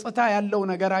ገጽታ ያለው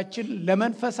ነገራችን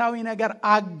ለመንፈሳዊ ነገር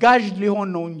አጋዥ ሊሆን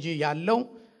ነው እንጂ ያለው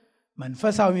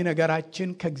መንፈሳዊ ነገራችን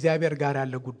ከእግዚአብሔር ጋር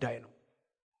ያለ ጉዳይ ነው።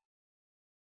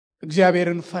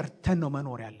 እግዚአብሔርን ፈርተን ነው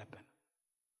መኖር ያለብን።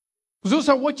 ብዙ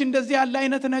ሰዎች እንደዚህ ያለ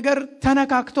አይነት ነገር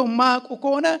ተነካክተው ማያውቁ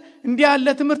ከሆነ እንዲህ ያለ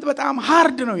ትምህርት በጣም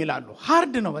ሃርድ ነው ይላሉ።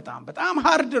 ሃርድ ነው፣ በጣም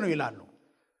ሃርድ ነው ይላሉ።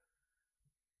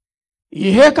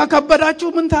 ይሄ ከከበዳችሁ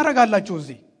ምን ታረጋላችሁ?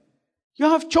 እዚህ you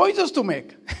have choices to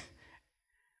make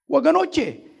ወገኖቼ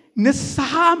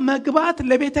ንስሐ መግባት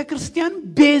ለቤተ ክርስቲያን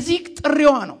ቤዚክ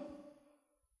ጥሪዋ ነው።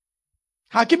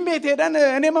 ሐኪም ቤት ሄደን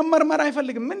እኔ መመርመር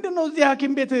አይፈልግም። ምንድነው እዚህ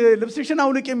ሐኪም ቤት ልብስሽን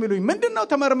አውልቅ የሚሉኝ? ምንድነው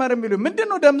ተመርመር የሚሉኝ?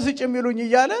 ምንድነው ደም ስጭ የሚሉኝ?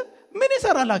 እያለ ምን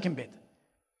ይሰራል ሐኪም ቤት?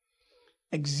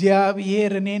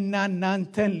 እግዚአብሔር እኔና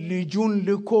እናንተን ልጁን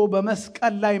ልኮ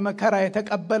በመስቀል ላይ መከራ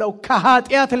የተቀበለው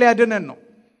ከኃጢአት ሊያድነን ነው፣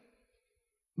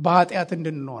 በኃጢአት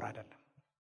እንድንኖር አይደለም።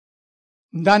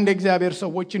 እንዳንድ እግዚአብሔር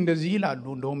ሰዎች እንደዚህ ይላሉ።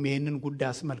 እንደውም ይሄንን ጉዳይ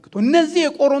አስመልክቶ እነዚህ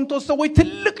የቆሮንቶስ ሰዎች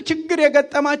ትልቅ ችግር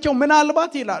የገጠማቸው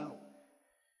ምናልባት ይላሉ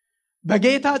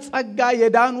በጌታ ጸጋ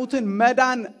የዳኑትን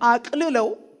መዳን አቅልለው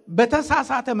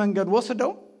በተሳሳተ መንገድ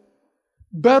ወስደው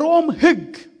በሮም ሕግ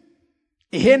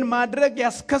ይሄን ማድረግ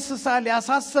ያስከስሳል፣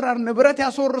 ያሳስራል፣ ንብረት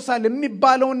ያስወርሳል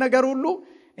የሚባለውን ነገር ሁሉ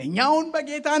እኛውን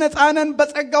በጌታ ነፃነን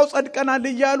በጸጋው ጸድቀናል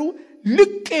እያሉ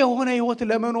ልቅ የሆነ ህይወት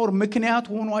ለመኖር ምክንያት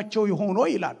ሆኗቸው ይሆኖ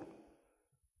ይላሉ።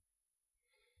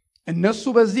 እነሱ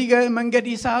በዚህ መንገድ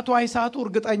ይሳቱ አይሳቱ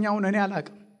እርግጠኛውን እኔ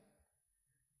አላቅም።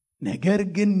 ነገር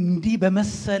ግን እንዲህ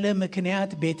በመሰለ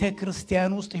ምክንያት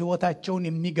ቤተክርስቲያን ውስጥ ህይወታቸውን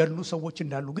የሚገድሉ ሰዎች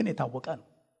እንዳሉ ግን የታወቀ ነው።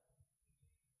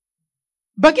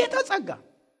 በጌታ ጸጋ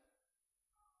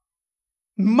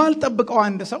ማልጠብቀው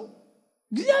አንድ ሰው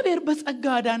እግዚአብሔር በጸጋ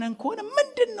አዳነን ከሆነ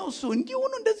ምንድነው እሱ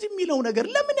እንዲሆኑ እንደዚህ የሚለው ነገር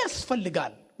ለምን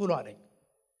ያስፈልጋል ብሎ አለኝ።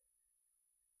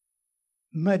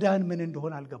 መዳን ምን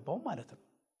እንደሆነ አልገባውም ማለት ነው።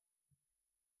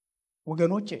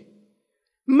 ወገኖቼ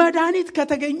መድኃኒት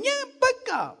ከተገኘ በቃ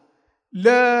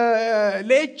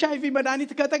ለኤችአይቪ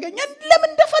መድኃኒት ከተገኘ ለምን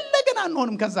እንደፈለገን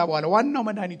አንሆንም? ከዛ በኋላ ዋናው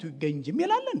መድኃኒቱ ይገኝ እንጂ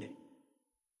ይላል እንዴ?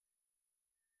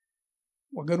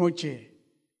 ወገኖቼ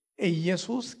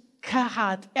ኢየሱስ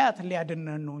ከኃጢአት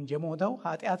ሊያድነን ነው እንጂ ሞተው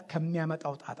ኃጢአት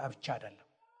ከሚያመጣው ጣጣ ብቻ አይደለም።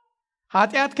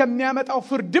 ኃጢአት ከሚያመጣው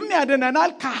ፍርድም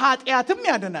ያድነናል፣ ከኃጢአትም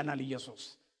ያድነናል ኢየሱስ።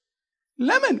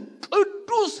 ለምን?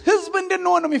 ቅዱስ ሕዝብ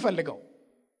እንድንሆን ነው የሚፈልገው።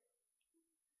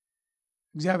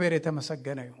 እግዚአብሔር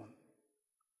የተመሰገነ ይሁን።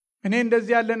 እኔ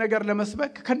እንደዚህ ያለ ነገር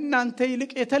ለመስበክ ከናንተ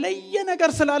ይልቅ የተለየ ነገር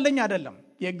ስላለኝ አይደለም።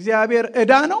 የእግዚአብሔር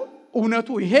ዕዳ ነው፣ እውነቱ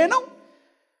ይሄ ነው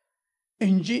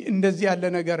እንጂ እንደዚህ ያለ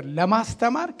ነገር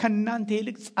ለማስተማር ከናንተ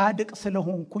ይልቅ ጻድቅ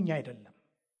ስለሆንኩኝ አይደለም።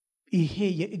 ይሄ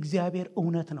የእግዚአብሔር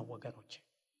እውነት ነው ወገኖች።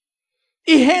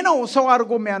 ይሄ ነው ሰው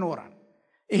አድርጎ የሚያኖራን።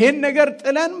 ይሄን ነገር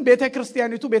ጥለን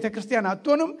ቤተክርስቲያኒቱ ቤተክርስቲያን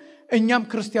አትሆንም፣ እኛም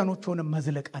ክርስቲያኖች ሆነን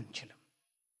መዝለቅ አንችልም።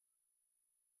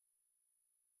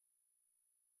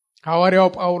 ሐዋርያው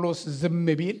ጳውሎስ ዝም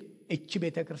ቢል እቺ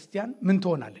ቤተክርስቲያን ምን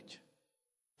ትሆናለች?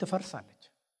 ትፈርሳለች።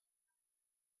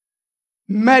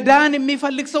 መዳን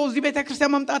የሚፈልግ ሰው እዚህ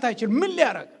ቤተክርስቲያን መምጣት አይችልም። ምን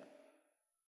ሊያረግ?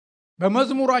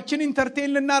 በመዝሙራችን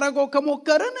ኢንተርቴይን ልናረገው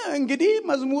ከሞከርን እንግዲህ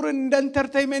መዝሙርን እንደ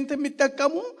ኢንተርቴይንመንት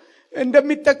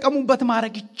እንደሚጠቀሙበት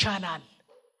ማድረግ ይቻላል።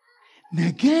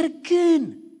 ነገር ግን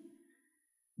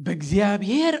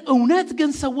በእግዚአብሔር እውነት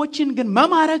ግን ሰዎችን ግን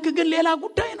መማረክ ግን ሌላ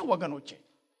ጉዳይ ነው ወገኖቼ።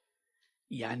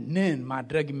 ያንን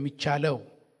ማድረግ የሚቻለው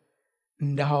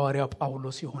እንደ ሐዋርያው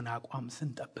ጳውሎስ የሆነ አቋም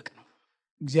ስንጠብቅ ነው።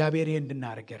 እግዚአብሔር ይሄን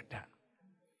እንድናረግ ይርዳን።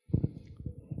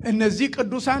 እነዚህ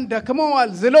ቅዱሳን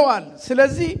ደክመዋል፣ ዝለዋል።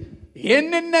 ስለዚህ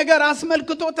ይህንን ነገር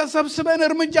አስመልክቶ ተሰብስበን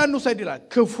እርምጃ እንውሰድ ይላል።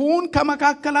 ክፉን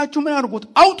ከመካከላችሁ ምን አድርጉት?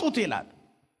 አውጡት ይላል።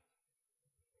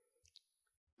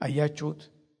 አያችሁት?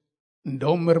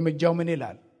 እንደውም እርምጃው ምን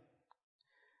ይላል?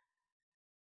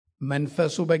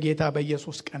 መንፈሱ በጌታ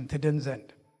በኢየሱስ ቀን ትድን ዘንድ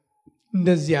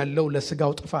እንደዚህ ያለው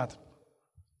ለስጋው ጥፋት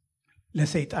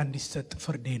ለሰይጣን እንዲሰጥ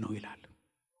ፍርዴ ነው ይላል።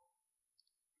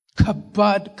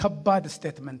 ከባድ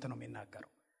ስቴትመንት ነው የሚናገረው።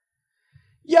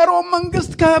 የሮም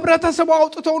መንግስት ከህብረተሰቡ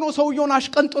አውጥተው ነው ሰውየውን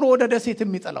አሽቀንጥሮ ወደ ደሴት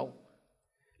የሚጥለው።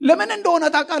 ለምን እንደሆነ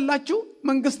ታውቃላችሁ?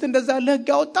 መንግስት እንደዛ ያለ ህግ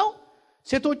ያወጣው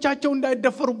ሴቶቻቸው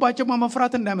እንዳይደፈሩባቸው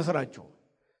መፍራት እንዳይመስላችሁ።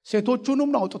 ሴቶቹንም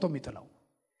ነው አውጥቶ የሚጥለው።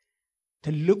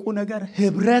 ትልቁ ነገር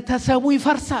ህብረተሰቡ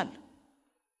ይፈርሳል።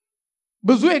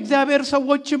 ብዙ የእግዚአብሔር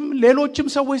ሰዎችም ሌሎችም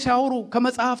ሰዎች ሲያወሩ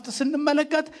ከመጽሐፍት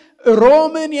ስንመለከት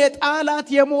ሮምን የጣላት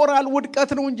የሞራል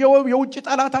ውድቀት ነው እንጂ የውጭ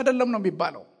ጠላት አይደለም ነው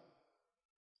የሚባለው።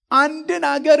 አንድን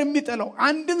አገር የሚጥለው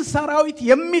አንድን ሰራዊት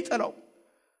የሚጥለው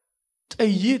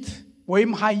ጥይት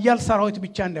ወይም ኃያል ሰራዊት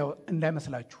ብቻ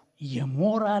እንዳይመስላችሁ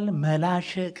የሞራል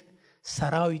መላሸቅ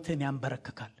ሰራዊትን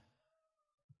ያንበረክካል።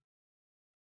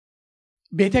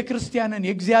 ቤተክርስቲያንን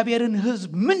የእግዚአብሔርን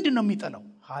ሕዝብ ምንድነው የሚጥለው?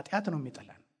 ኃጢአት ነው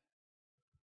የሚጥለው።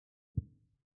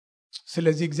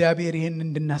 ስለዚህ እግዚአብሔር ይህን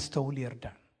እንድናስተውል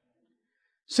ይርዳን።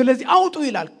 ስለዚህ አውጡ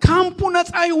ይላል። ካምፑ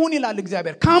ነፃ ይሁን ይላል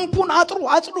እግዚአብሔር። ካምፑን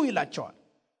አጽዱ ይላቸዋል።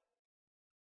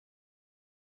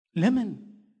 ለምን?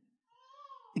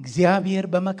 እግዚአብሔር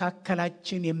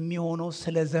በመካከላችን የሚሆነው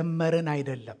ስለዘመርን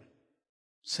አይደለም፣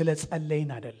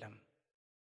 ስለጸለይን አይደለም፣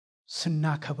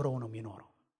 ስናከብረው ነው የሚኖረው።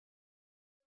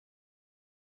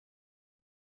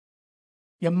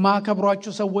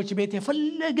 የማከብሯችሁ ሰዎች ቤት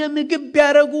የፈለገ ምግብ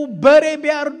ቢያረጉ፣ በሬ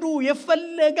ቢያርዱ፣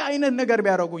 የፈለገ አይነት ነገር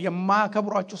ቢያረጉ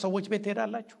የማከብሯችሁ ሰዎች ቤት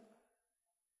ሄዳላችሁ?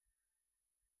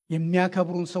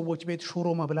 የሚያከብሩን ሰዎች ቤት ሽሮ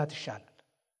መብላት ይሻላል።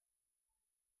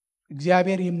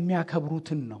 እግዚአብሔር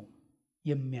የሚያከብሩትን ነው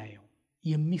የሚያየው፣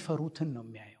 የሚፈሩትን ነው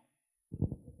የሚያየው።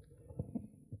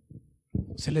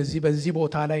 ስለዚህ በዚህ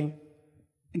ቦታ ላይ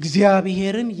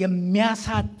እግዚአብሔርን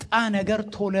የሚያሳጣ ነገር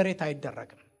ቶለሬት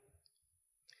አይደረግም።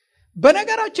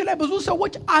 በነገራችን ላይ ብዙ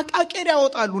ሰዎች አቃቄር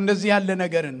ያወጣሉ። እንደዚህ ያለ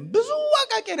ነገርን ብዙ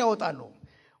አቃቄር ያወጣሉ።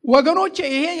 ወገኖቼ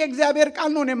ይሄ የእግዚአብሔር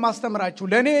ቃል ነው የማስተምራችሁ።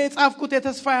 ለኔ የጻፍኩት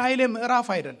የተስፋዬ ኃይሌ ምዕራፍ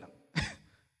አይደለም።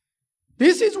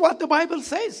 This is what the Bible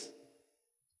says.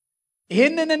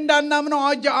 ይሄንን እንዳናምነው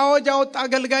አዋጅ አወጣ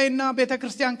አገልጋይና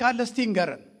ቤተክርስቲያን ካለ እስቲ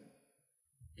ንገረን።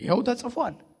 ይኸው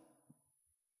ተጽፏል።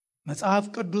 መጽሐፍ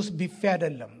ቅዱስ ቢፌ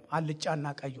አይደለም፣ አልጫና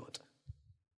ቀይ ወጥ።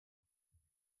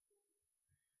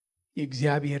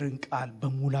 የእግዚአብሔርን ቃል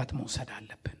በሙላት መውሰድ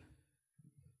አለብን።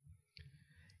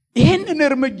 ይሄንን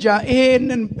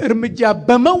እርምጃ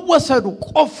በመወሰዱ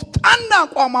ቆፍጣና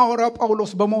አቋም ሐዋርያው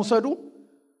ጳውሎስ በመውሰዱ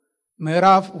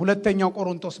ምዕራፍ 2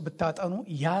 ቆሮንቶስ ብታጠኑ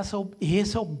ይሄ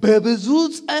ሰው በብዙ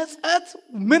ጸጸት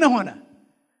ምን ሆነ?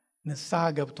 ንስሐ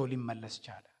ገብቶ ሊመለስ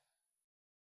ቻለ።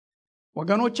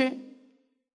 ወገኖቼ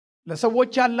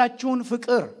ለሰዎች ያላችሁን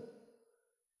ፍቅር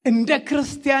እንደ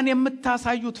ክርስቲያን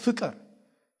የምታሳዩት ፍቅር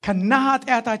ከነ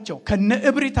ኃጢአታቸው ከነ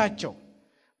እብሪታቸው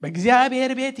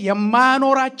በእግዚአብሔር ቤት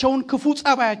የማያኖራቸውን ክፉ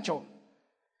ጸባያቸው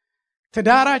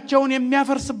ትዳራቸውን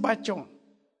የሚያፈርስባቸው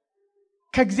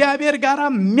ከእግዚአብሔር ጋር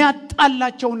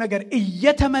የሚያጣላቸው ነገር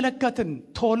እየተመለከትን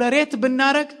ቶለሬት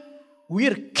ብናረግ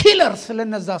ዊር ኪለርስ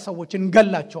ለነዛ ሰዎች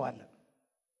እንገላቸዋለን።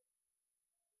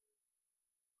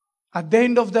 at the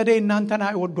end of the day እናንተን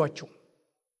አይወዷችሁ።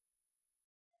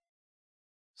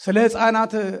 ስለ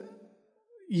ሕፃናት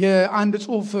የአንድ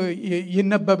ጽሑፍ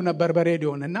ይነበብ ነበር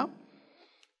በሬዲዮና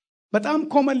በጣም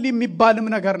ኮመንሊ የሚባልም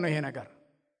ነገር ነው ይሄ ነገር።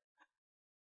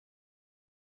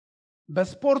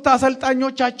 በስፖርት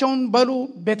አሰልጣኞቻቸውን በሉ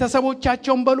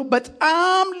ቤተሰቦቻቸውን በሉ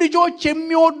በጣም ልጆች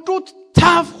የሚወዱት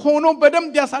ታፍ ሆኖ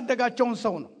በደንብ ያሳደጋቸውን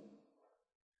ሰው ነው።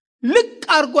 ልቅ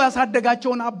አርጎ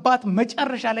ያሳደጋቸውን አባት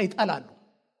መጨረሻ ላይ ይጠላሉ።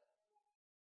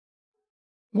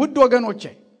 ውድ ወገኖቼ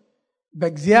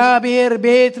በእግዚአብሔር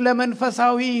ቤት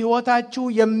ለመንፈሳዊ ሕይወታችሁ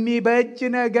የሚበጅ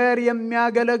ነገር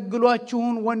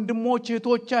የሚያገለግሏችሁን ወንድሞች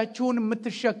እህቶቻችሁን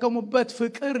የምትሸከሙበት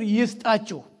ፍቅር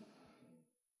ይስጣችሁ።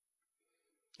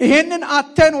 ይሄንን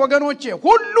አተን ወገኖቼ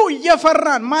ሁሉ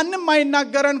እየፈራን ማንም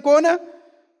አይናገረን ከሆነ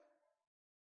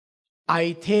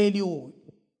አይቴሊዩ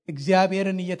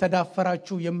እግዚአብሔርን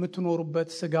እየተዳፈራችሁ የምትኖሩበት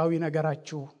ስጋዊ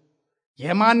ነገራችሁ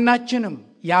የማናችንም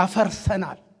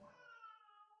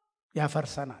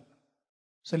ያፈርሰናል።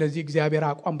 ስለዚህ እግዚአብሔር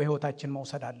አቋም በሕይወታችን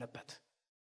መውሰድ አለበት።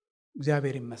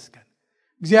 እግዚአብሔር ይመስገን።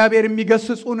 እግዚአብሔር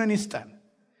የሚገስጹንን ይስጠን።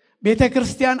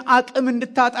 ቤተክርስቲያን አቅም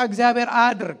እንድታጣ እግዚአብሔር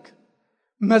አያድርግ።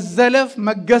 መዘለፍ፣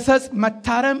 መገሰጽ፣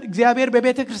 መታረም እግዚአብሔር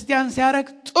በቤተክርስቲያን ሲያረግ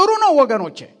ጥሩ ነው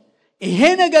ወገኖቼ። ይሄ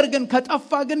ነገር ግን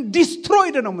ከጠፋ ግን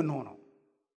ዲስትሮይድ ነው የምንሆነው።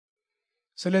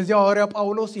 ስለዚህ ሐዋርያው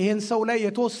ጳውሎስ ይሄን ሰው ላይ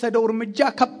የተወሰደው እርምጃ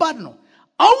ከባድ ነው።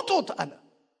 አውጡት አለ።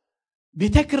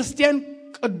 ቤተክርስቲያን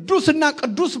ቅዱስና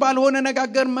ቅዱስ ባልሆነ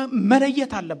ነጋገር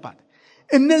መለየት አለባት።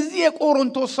 እነዚህ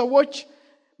የቆሮንቶስ ሰዎች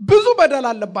ብዙ በደል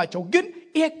አለባቸው። ግን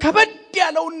ይሄ ከበድ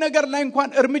ያለውን ነገር ላይ እንኳን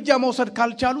እርምጃ መውሰድ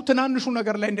ካልቻሉ ትናንሹ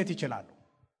ነገር ላይ እንዴት ይችላሉ?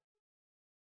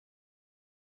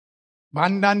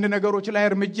 በአንዳንድ ነገሮች ላይ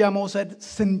እርምጃ መውሰድ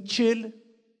ስንችል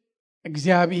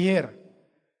እግዚአብሔር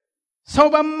ሰው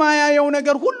በማያየው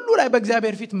ነገር ሁሉ ላይ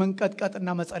በእግዚአብሔር ፊት መንቀጥቀጥና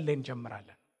መጸለይ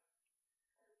እንጀምራለን።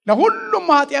 ለሁሉም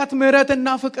ኃጢአት ምሕረትና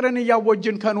ፍቅርን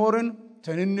እያወጅን ከኖርን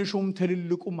ትንንሹም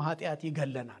ትልልቁም ኃጢአት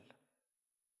ይገለናል።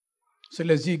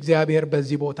 ስለዚህ እግዚአብሔር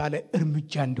በዚህ ቦታ ላይ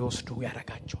እርምጃ እንዲወስዱ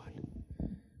ያደርጋቸዋል።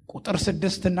 ቁጥር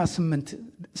 6 እና 8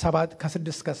 7 ከ6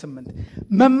 እስከ 8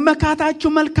 መመካታችሁ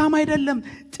መልካም አይደለም።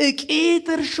 ጥቂት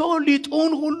እርሾ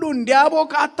ሊጡን ሁሉ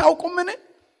እንዲያቦካ አታውቁምን?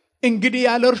 እንግዲህ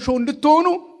ያለ እርሾ እንድትሆኑ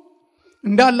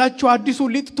እንዳላችሁ አዲሱ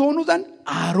ሊጥ ትሆኑ ዘንድ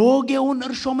አሮጌውን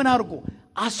እርሾ ምን አድርጉ?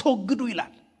 አስወግዱ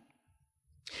ይላል።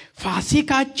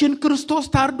 ፋሲካችን ክርስቶስ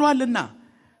ታርዷልና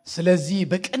ስለዚህ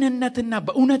በቅንነትና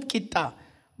በእውነት ቂጣ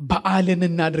በዓልን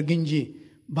እናድርግ እንጂ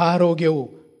በአሮጌው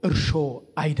እርሾ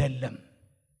አይደለም፣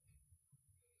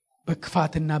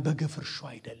 በክፋትና በግፍ እርሾ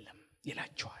አይደለም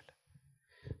ይላቸዋል።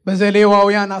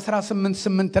 በዘሌዋውያን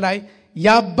 18:8 ላይ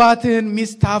የአባትህን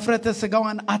ሚስት ኀፍረተ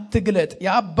ሥጋዋን አትግለጥ፣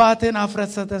 የአባትህን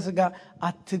ኀፍረተ ሥጋ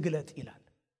አትግለጥ ይላል።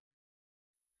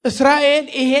 እስራኤል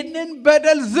ይሄንን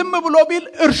በደል ዝም ብሎ ቢል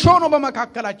እርሾ ነው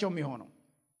በመካከላቸው የሚሆነው።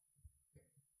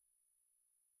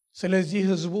 ስለዚህ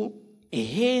ህዝቡ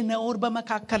ይሄ ነውር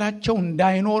በመካከላቸው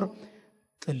እንዳይኖር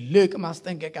ትልቅ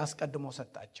ማስጠንቀቂያ አስቀድሞ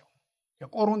ሰጣቸው።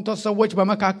 የቆሮንቶስ ሰዎች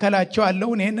በመካከላቸው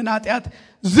ያለውን ይሄንን ኃጢአት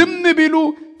ዝም ቢሉ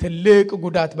ትልቅ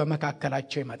ጉዳት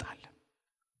በመካከላቸው ይመጣል።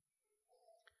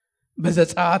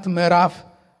 በዘጸአት ምዕራፍ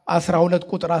 12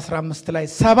 ቁጥር 15 ላይ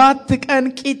 7 ቀን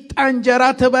ቂጣ እንጀራ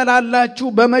ትበላላችሁ፣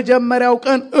 በመጀመሪያው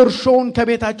ቀን እርሾውን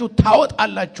ከቤታችሁ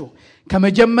ታወጣላችሁ።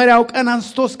 ከመጀመሪያው ቀን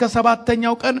አንስቶ እስከ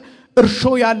 7ኛው ቀን እርሾ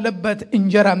ያለበት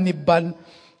እንጀራ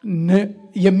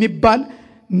የሚባል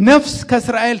ነፍስ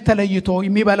ከእስራኤል ተለይቶ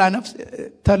የሚበላ ነፍስ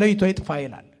ተለይቶ ይጥፋ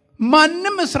ይላል።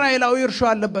 ማንም እስራኤላዊ እርሾ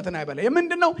ያለበትን አይበላ።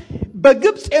 የምንድነው?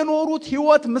 በግብጽ የኖሩት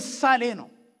ህይወት ምሳሌ ነው።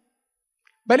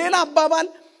 በሌላ አባባል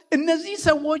እነዚህ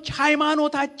ሰዎች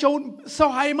ሃይማኖታቸውን ሰው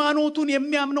ሃይማኖቱን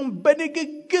የሚያምነው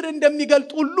በንግግር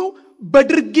እንደሚገልጥ ሁሉ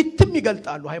በድርጊትም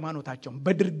ይገልጣሉ። ሃይማኖታቸውን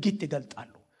በድርጊት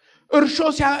ይገልጣሉ። እርሾ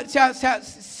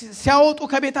ሲያወጡ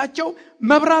ከቤታቸው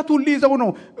መብራቱን ሊይዘው ነው።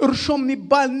 እርሾ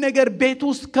የሚባል ነገር ቤት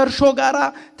ውስጥ ከእርሾ ጋር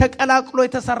ተቀላቅሎ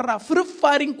የተሰራ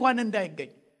ፍርፋሪ እንኳን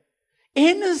እንዳይገኝ።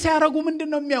 ይህንን ሲያረጉ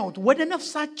ምንድነው የሚያዩት? ወደ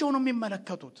ነፍሳቸው ነው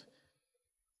የሚመለከቱት።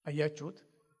 አያችሁት?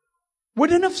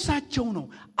 ወደ ነፍሳቸው ነው።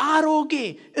 አሮጌ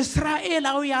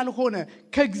እስራኤላዊ ያልሆነ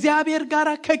ከእግዚአብሔር ጋር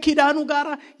ከኪዳኑ ጋር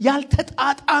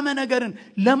ያልተጣጣመ ነገርን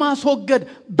ለማስወገድ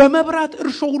በመብራት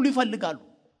እርሾ ሁሉ ይፈልጋሉ።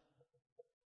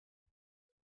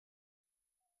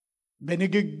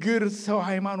 በንግግር ሰው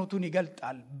ሃይማኖቱን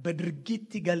ይገልጣል፣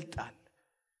 በድርጊት ይገልጣል፣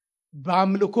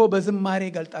 በአምልኮ በዝማሬ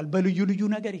ይገልጣል፣ በልዩ ልዩ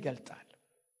ነገር ይገልጣል።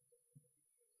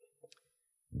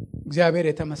 እግዚአብሔር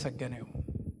የተመሰገነ ይሁን።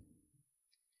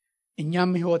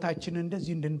 እኛም ህይወታችንን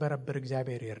እንደዚህ እንድንበረብር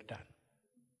እግዚአብሔር ይርዳን።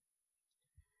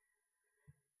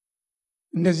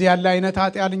 እንደዚህ ያለ አይነት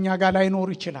ኃጢአት እኛ ጋር ላይኖር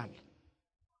ይችላል።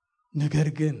 ነገር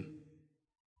ግን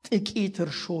ጥቂት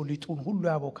እርሾ ሊጡን ሁሉ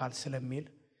ያቦካል ስለሚል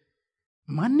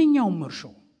ማንኛውም እርሾ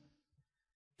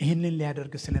ይህንን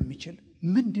ሊያደርግ ስለሚችል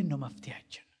ምንድነው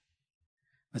መፍትሄያችን?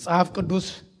 መጽሐፍ ቅዱስ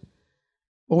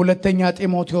በሁለተኛ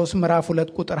ጢሞቴዎስ ምዕራፍ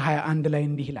 2 ቁጥር 21 ላይ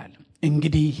እንዲህ ይላል፣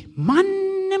 እንግዲህ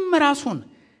ማንም ራሱን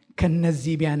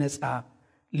ከነዚህ ቢያነጻ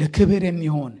ለክብር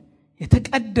የሚሆን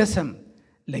የተቀደሰም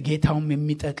ለጌታውም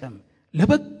የሚጠቅም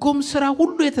ለበጎም ሥራ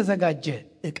ሁሉ የተዘጋጀ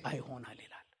ዕቃ ይሆናል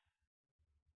ይላል።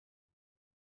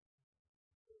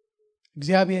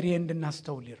 እግዚአብሔር ይህን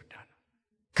እንድናስተውል ይርዳን።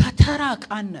 ከተራ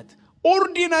ዕቃነት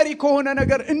ኦርዲናሪ ከሆነ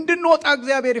ነገር እንድንወጣ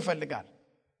እግዚአብሔር ይፈልጋል።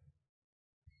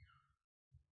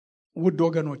 ውድ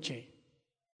ወገኖቼ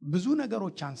ብዙ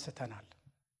ነገሮች አንስተናል።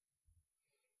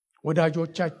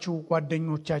 ወዳጆቻችሁ፣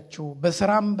 ጓደኞቻችሁ፣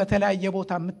 በስራም በተለያየ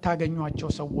ቦታ የምታገኟቸው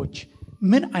ሰዎች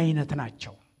ምን አይነት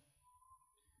ናቸው?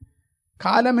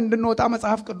 ከዓለም እንድንወጣ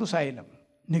መጽሐፍ ቅዱስ አይልም።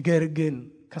 ነገር ግን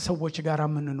ከሰዎች ጋር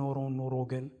የምንኖረው ኑሮ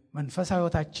ግን መንፈሳዊ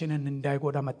ሕይወታችንን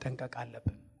እንዳይጎዳ መጠንቀቅ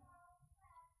አለብን።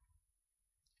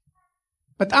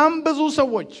 በጣም ብዙ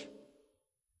ሰዎች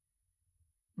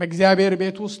በእግዚአብሔር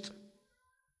ቤት ውስጥ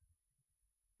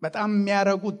በጣም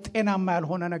የሚያረጉት ጤናማ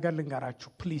ያልሆነ ነገር ልንገራችሁ።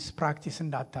 ፕሊስ ፕራክቲስ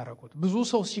እንዳታረጉት። ብዙ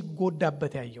ሰው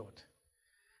ሲጎዳበት ያየሁት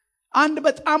አንድ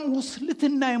በጣም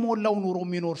ውስልትና የሞላው ኑሮ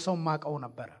የሚኖር ሰው ማቀው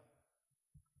ነበር።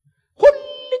 ሁሉ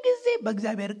ጊዜ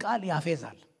በእግዚአብሔር ቃል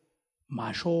ያፌዛል።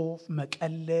 ማሾፍ፣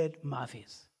 መቀለድ፣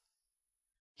 ማፌዝ።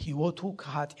 ህይወቱ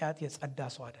ከኃጢአት የጸዳ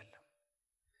ሰው አይደለም።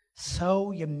 ሰው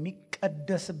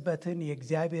የሚቀደስበትን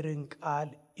የእግዚአብሔርን ቃል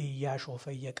እያሾፈ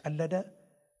እየቀለደ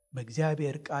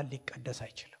በእግዚአብሔር ቃል ሊቀደስ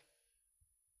አይችልም።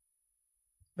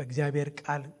 በእግዚአብሔር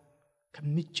ቃል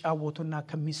ከሚጫወቱና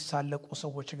ከሚሳለቁ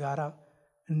ሰዎች ጋር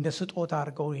እንደ ስጦታ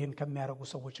አድርገው ይሄን ከሚያደርጉ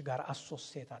ሰዎች ጋር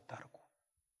አሶሴት አታርጉ።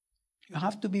 you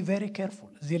have to be very careful።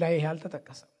 እዚህ ላይ ይሄ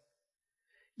አልተጠቀሰም።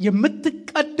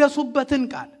 የምትቀደሱበትን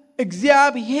ቃል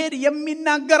እግዚአብሔር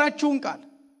የሚናገራችሁን ቃል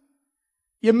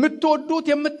የምትወዱት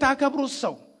የምታከብሩት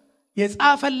ሰው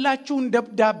የጻፈላችሁን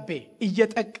ደብዳቤ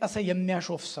እየጠቀሰ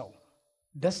የሚያሾፍ ሰው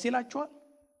ደስ ይላችኋል?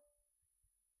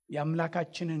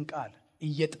 የአምላካችንን ቃል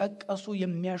እየጠቀሱ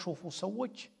የሚያሾፉ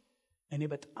ሰዎች እኔ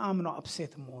በጣም ነው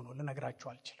አፕሴት መሆኑ ልነግራችሁ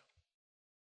አልችልም።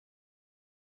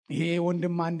 ይሄ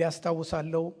ወንድም አንድ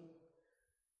ያስታውሳለሁ።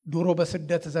 ድሮ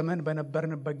በስደት ዘመን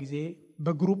በነበርንበት ጊዜ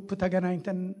በግሩፕ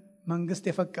ተገናኝተን መንግስት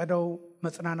የፈቀደው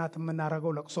መጽናናት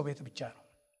የምናደርገው ለቅሶ ቤት ብቻ ነው።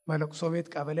 በለቅሶ ቤት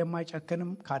ቀበሌም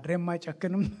አይጨክንም፣ ካድሬም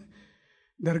አይጨክንም፣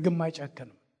 ደርግም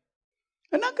አይጨክንም።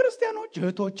 እና ክርስቲያኖች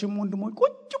እህቶችም ወንድሞች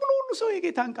ቁጭ ብሎ ሁሉ ሰው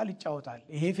የጌታን ቃል ይጫወታል።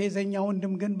 ይሄ ፌዘኛ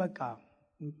ወንድም ግን በቃ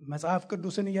መጽሐፍ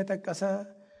ቅዱስን እየጠቀሰ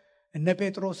እነ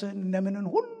ጴጥሮስን እነምንን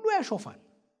ሁሉ ያሾፋል።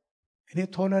 እኔ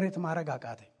ቶለሬት ማድረግ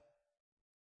አቃተኝ።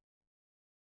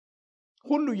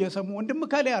 ሁሉ እየሰሙ ወንድም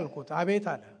ከሌ አልኩት። አቤት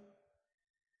አለ።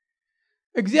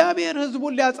 እግዚአብሔር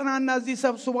ሕዝቡን ሊያጽናና እዚህ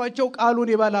ሰብስቧቸው ቃሉን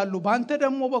ይበላሉ፣ በአንተ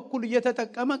ደግሞ በኩል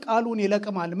እየተጠቀመ ቃሉን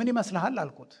ይለቅማል። ምን ይመስልሃል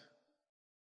አልኩት።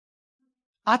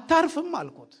 አታርፍም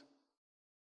አልኩት።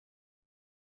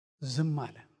 ዝም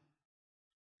አለ።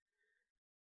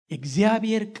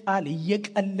 እግዚአብሔር ቃል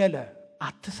እየቀለለ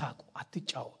አትሳቁ፣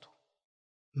 አትጫወቱ።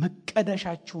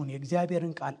 መቀደሻችሁን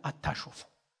የእግዚአብሔርን ቃል አታሾፉ።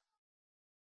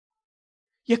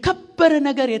 የከበረ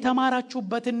ነገር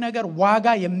የተማራችሁበትን ነገር ዋጋ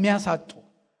የሚያሳጡ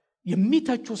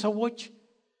የሚተቹ ሰዎች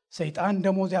ሰይጣን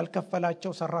ደሞዝ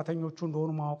ያልከፈላቸው ሰራተኞቹ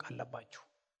እንደሆኑ ማወቅ አለባችሁ።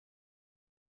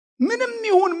 ምንም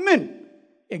ይሁን ምን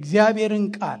እግዚአብሔርን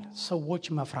ቃል ሰዎች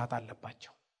መፍራት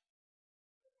አለባቸው።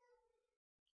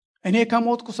 እኔ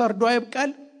ከሞትኩ ሰርዶ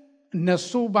አይብቀል።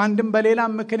 እነሱ በአንድም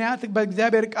በሌላም ምክንያት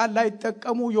በእግዚአብሔር ቃል ላይ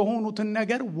ተጠቀሙ የሆኑትን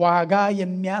ነገር ዋጋ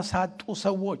የሚያሳጡ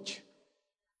ሰዎች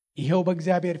ይሄው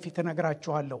በእግዚአብሔር ፊት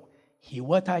እነግራችኋለሁ፣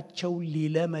 ሕይወታቸው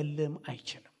ሊለመልም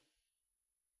አይችልም።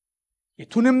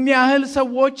 የቱንም ያህል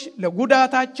ሰዎች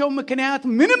ለጉዳታቸው ምክንያት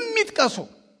ምንም ይጥቀሱ፣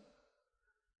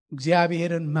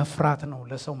 እግዚአብሔርን መፍራት ነው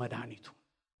ለሰው መድኃኒቱ።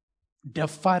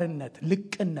 ደፋርነት፣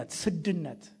 ልቅነት፣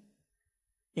 ስድነት፣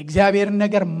 የእግዚአብሔርን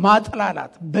ነገር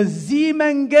ማጥላላት፣ በዚህ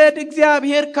መንገድ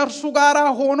እግዚአብሔር ከእርሱ ጋር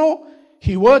ሆኖ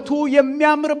ሕይወቱ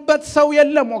የሚያምርበት ሰው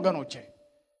የለም ወገኖቼ።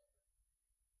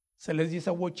 ስለዚህ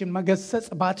ሰዎችን መገሰጽ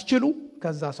ባትችሉ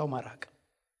ከዛ ሰው መራቅ።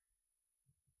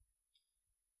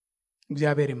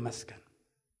 እግዚአብሔር ይመስገን።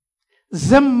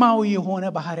 ዘማዊ የሆነ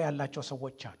ባህሪ ያላቸው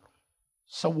ሰዎች አሉ።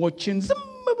 ሰዎችን ዝም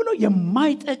ብሎ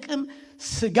የማይጠቅም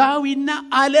ስጋዊና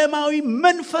ዓለማዊ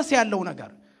መንፈስ ያለው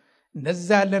ነገር እንደዛ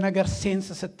ያለ ነገር ሴንስ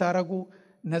ስታረጉ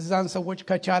እነዛን ሰዎች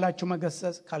ከቻላችሁ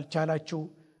መገሰጽ፣ ካልቻላችሁ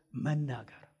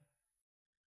መናገር።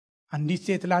 አንዲት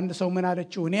ሴት ለአንድ ሰው ምን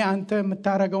አለችው? እኔ አንተ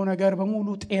የምታረገው ነገር በሙሉ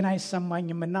ጤና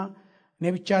አይሰማኝምና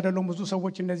እኔ ብቻ አይደለም ብዙ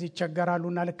ሰዎች እንደዚህ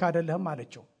ይቸገራሉና ልክ አይደለህም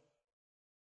አለችው።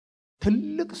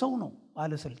 ትልቅ ሰው ነው፣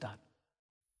 ባለስልጣን፣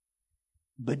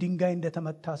 በድንጋይ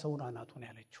እንደተመታ ሰው ናቱን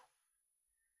ያለችው።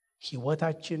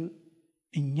 ሕይወታችን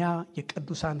እኛ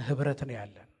የቅዱሳን ህብረት ነው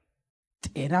ያለን።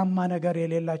 ጤናማ ነገር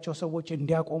የሌላቸው ሰዎች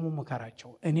እንዲያቆሙ ምከራቸው።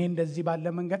 እኔ እንደዚህ ባለ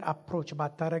መንገድ አፕሮች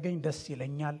ባታረገኝ ደስ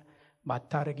ይለኛል፣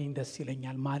 ባታረገኝ ደስ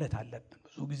ይለኛል ማለት አለብን።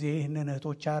 ብዙ ጊዜ ይህንን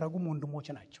እህቶች አያረጉም፣ ወንድሞች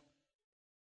ናቸው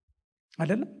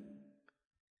አይደለም?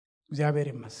 እግዚአብሔር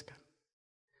ይመስገን።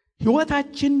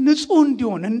 ሕይወታችን ንጹህ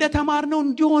እንዲሆን እንደተማርነው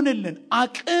እንዲሆንልን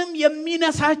አቅም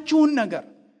የሚነሳችሁን ነገር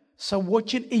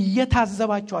ሰዎችን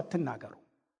እየታዘባችሁ አትናገሩ።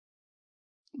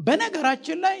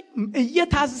 በነገራችን ላይ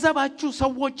እየታዘባችሁ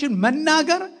ሰዎችን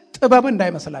መናገር ጥበብ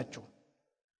እንዳይመስላችሁ፣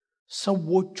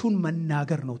 ሰዎቹን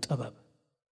መናገር ነው ጥበብ።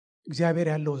 እግዚአብሔር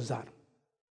ያለው እዛ ነው።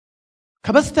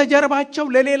 ከበስተጀርባቸው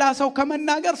ለሌላ ሰው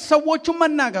ከመናገር ሰዎቹን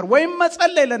መናገር ወይም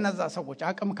መጸለይ ለነዛ ሰዎች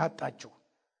አቅም ካጣችሁ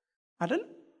አይደል?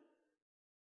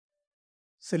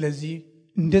 ስለዚህ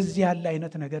እንደዚህ ያለ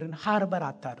አይነት ነገርን ሃርበር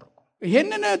አታድርጉ።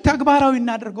 ይሄንን ተግባራዊ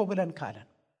እናድርገው ብለን ካለን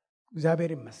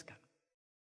እግዚአብሔር ይመስገን።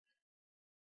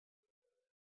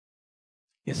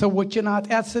 የሰዎችን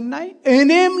ኃጢአት ስናይ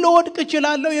እኔም ለወድቅ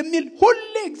እችላለሁ የሚል ሁሌ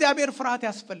እግዚአብሔር ፍርሃት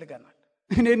ያስፈልገናል።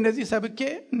 እኔ እነዚህ ሰብኬ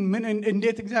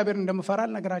እንዴት እግዚአብሔር እንደምፈራ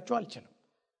ልነግራችሁ አልችልም።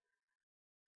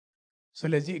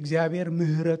 ስለዚህ እግዚአብሔር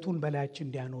ምሕረቱን በላያችን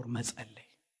እንዲያኖር መጸለይ።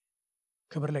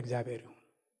 ክብር ለእግዚአብሔር ይሁን።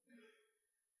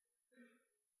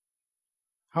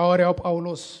 ሐዋርያው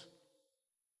ጳውሎስ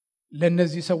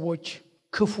ለነዚህ ሰዎች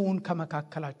ክፉን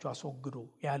ከመካከላችሁ አስወግዱ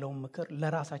ያለውን ምክር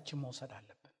ለራሳችን መውሰድ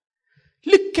አለብን።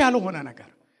 ልክ ያልሆነ ነገር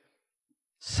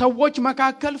ሰዎች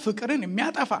መካከል ፍቅርን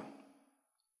የሚያጠፋ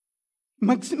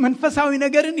መንፈሳዊ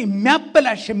ነገርን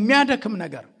የሚያበላሽ የሚያደክም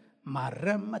ነገር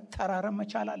ማረም መተራረም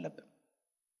መቻል አለብን።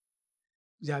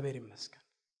 እግዚአብሔር ይመስገን።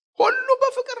 ሁሉ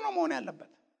በፍቅር ነው መሆን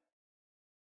ያለበት።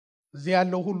 እዚህ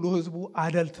ያለው ሁሉ ህዝቡ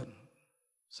አደልት ነው።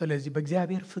 ስለዚህ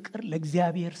በእግዚአብሔር ፍቅር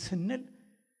ለእግዚአብሔር ስንል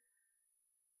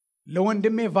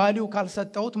ለወንድሜ ቫልዩ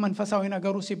ካልሰጠሁት መንፈሳዊ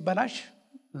ነገሩ ሲበላሽ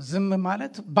ዝም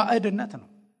ማለት ባዕድነት ነው።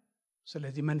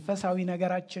 ስለዚህ መንፈሳዊ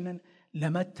ነገራችንን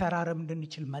ለመተራረም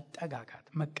እንድንችል መጠጋጋት፣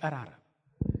 መቀራረብ።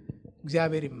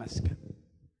 እግዚአብሔር ይመስገን።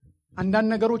 አንዳንድ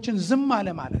ነገሮችን ዝም አለ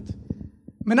ማለት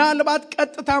ምናልባት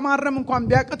ቀጥታ ማረም እንኳን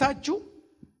ቢያቅታችሁ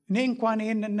እኔ እንኳን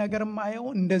ይሄንን ነገር ማየው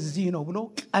እንደዚህ ነው ብሎ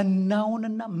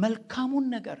ቀናውንና መልካሙን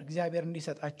ነገር እግዚአብሔር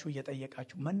እንዲሰጣችሁ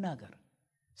እየጠየቃችሁ መናገር።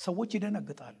 ሰዎች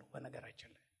ይደነግጣሉ። በነገራችን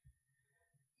ላይ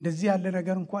እንደዚህ ያለ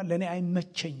ነገር እንኳን ለኔ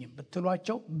አይመቸኝም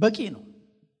ብትሏቸው በቂ ነው።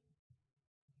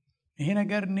 ይሄ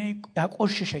ነገር እኔ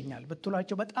ያቆሽሸኛል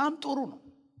ብትሏቸው በጣም ጥሩ ነው።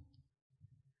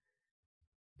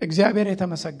 እግዚአብሔር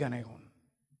የተመሰገነ ይሁን።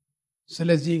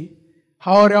 ስለዚህ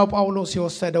ሐዋርያው ጳውሎስ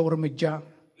የወሰደው እርምጃ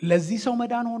ለዚህ ሰው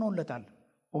መዳን ሆኖለታል።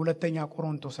 በሁለተኛ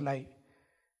ቆሮንቶስ ላይ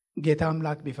ጌታ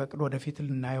አምላክ ቢፈቅድ ወደፊት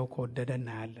ልናየው ከወደደ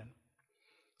እናያለን።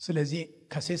 ስለዚህ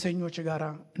ከሴሰኞች ጋር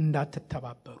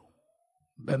እንዳትተባበሩ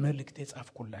በመልእክት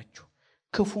የጻፍኩላችሁ፣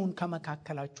 ክፉን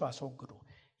ከመካከላችሁ አስወግዱ።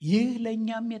 ይህ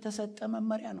ለእኛም የተሰጠ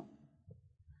መመሪያ ነው።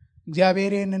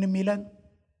 እግዚአብሔር ይህንን የሚለን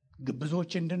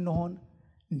ግብዞች እንድንሆን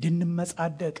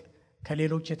እንድንመጻደቅ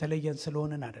ከሌሎች የተለየን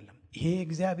ስለሆንን አይደለም። ይሄ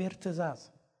የእግዚአብሔር ትእዛዝ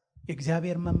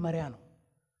የእግዚአብሔር መመሪያ ነው።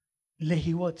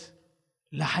 ለሕይወት፣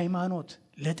 ለሃይማኖት፣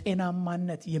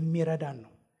 ለጤናማነት የሚረዳን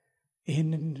ነው።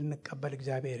 ይህንን እንድንቀበል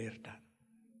እግዚአብሔር ይርዳን።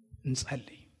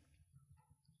 እንጸልይ።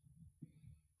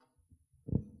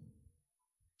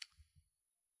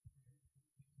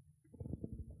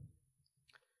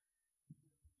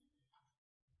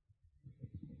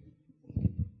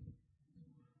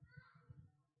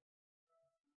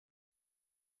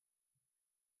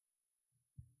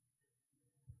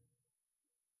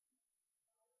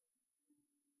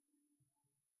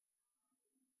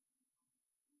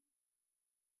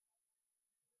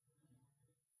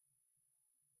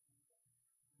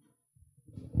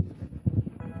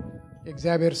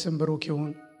 የእግዚአብሔር ስም ብሩክ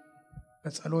ይሁን።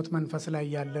 በጸሎት መንፈስ ላይ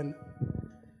ያለን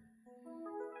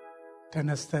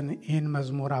ተነስተን ይህን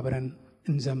መዝሙር አብረን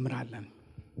እንዘምራለን።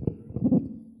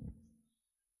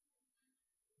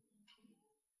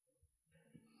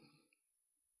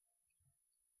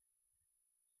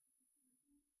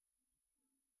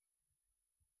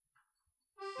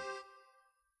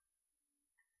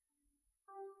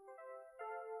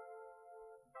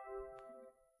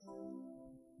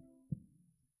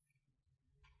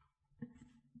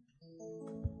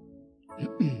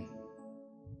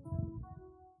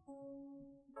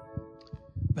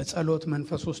 በጸሎት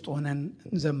መንፈስ ውስጥ ሆነን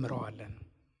እንዘምረዋለን።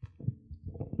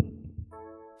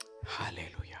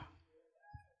 ሃሌሉያ።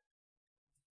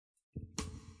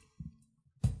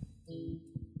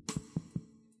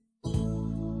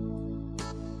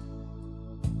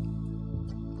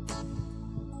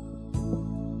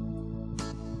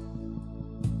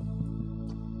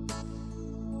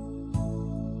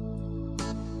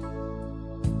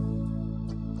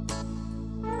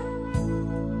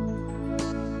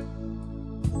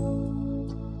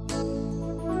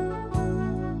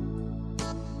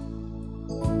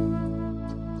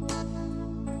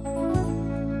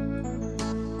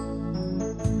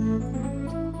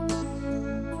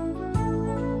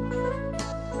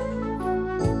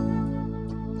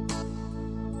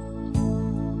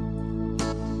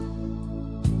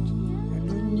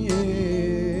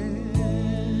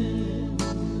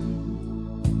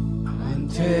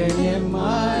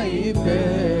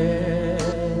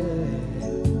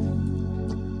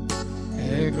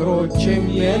 እግሮችም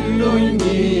የሉኝም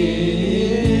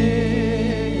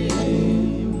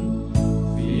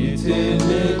ፊትህ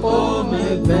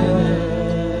ልቆምበት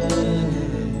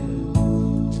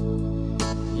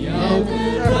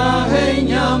ያውራኸኝ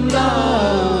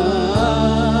አምላክ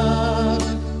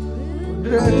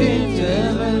ቁድረቴን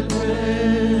ተመልከት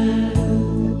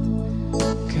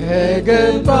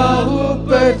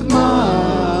ከገባሁበት ማጥ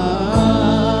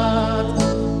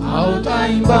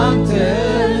አውጣኝ ባንተ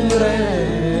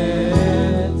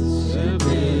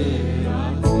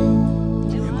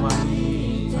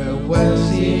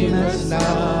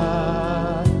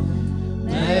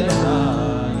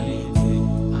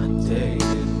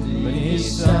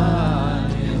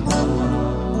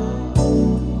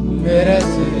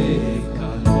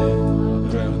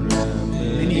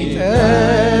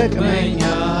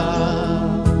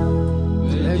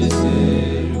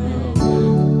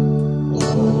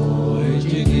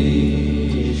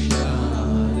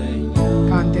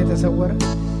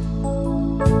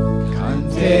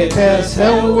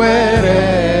ተሰወረ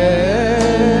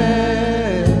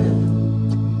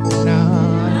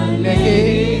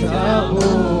ናለጌታ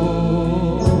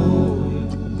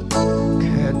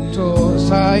ከቶ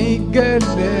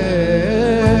ሳይገለጥ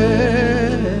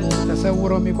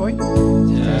ተሰውሮ የሚቆይ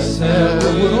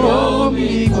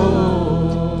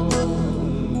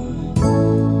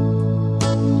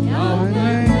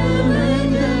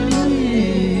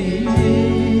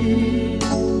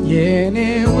የኔ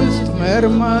ውስጥ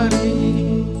መርማሪ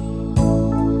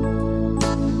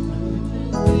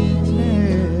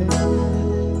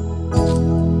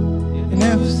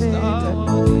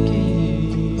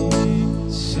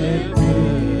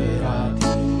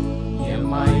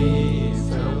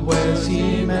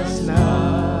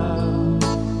ይመስላል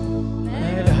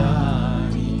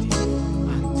መድኃኒቴ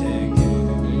አንተ ግን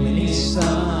ምን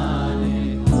ይሳንሃል?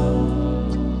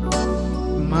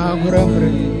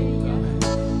 ማጉረምረም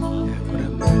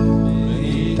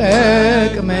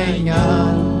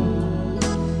ጠቅመኛል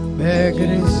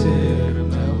በእግርህ ስር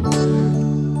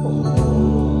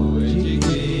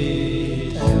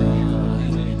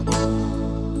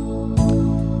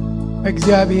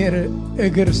እግዚአብሔር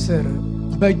እግር ስር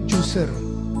በእጁ ስር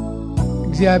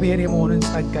እግዚአብሔር የመሆንን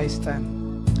ጸጋ ይስጠን።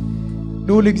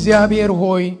 ልዑል እግዚአብሔር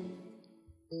ሆይ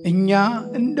እኛ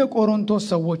እንደ ቆሮንቶስ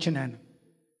ሰዎች ነን።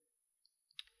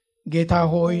 ጌታ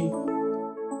ሆይ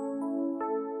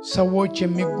ሰዎች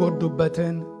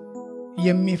የሚጎዱበትን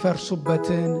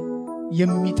የሚፈርሱበትን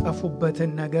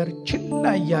የሚጠፉበትን ነገር ችላ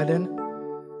እያለን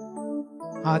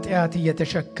ኃጢአት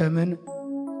እየተሸከምን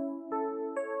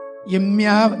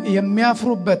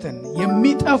የሚያፍሩበትን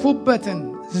የሚጠፉበትን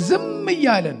ዝም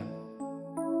እያለን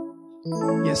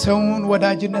የሰውን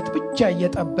ወዳጅነት ብቻ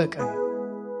እየጠበቅን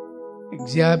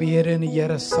እግዚአብሔርን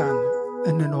እየረሳን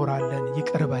እንኖራለን።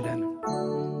 ይቅር በለን።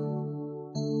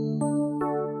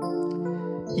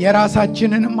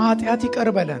 የራሳችንንም ኃጢአት ይቅር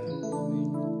በለን።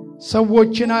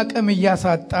 ሰዎችን አቅም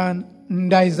እያሳጣን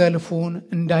እንዳይዘልፉን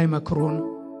እንዳይመክሩን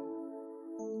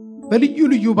በልዩ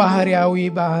ልዩ ባህሪያዊ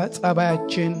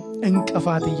ጸባያችን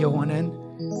እንቅፋት እየሆነን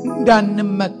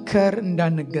እንዳንመከር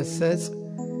እንዳንገሰጽ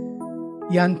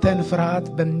ያንተን ፍርሃት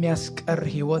በሚያስቀር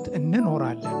ሕይወት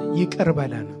እንኖራለን። ይቅር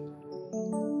በለን።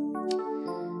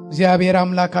 እግዚአብሔር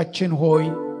አምላካችን ሆይ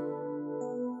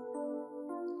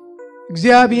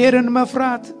እግዚአብሔርን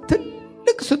መፍራት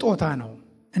ትልቅ ስጦታ ነው።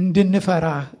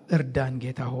 እንድንፈራህ እርዳን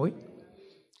ጌታ ሆይ።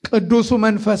 ቅዱሱ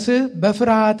መንፈስህ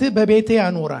በፍርሃትህ በቤትህ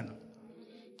ያኖራን።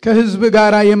 ከሕዝብ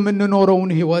ጋር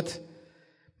የምንኖረውን ሕይወት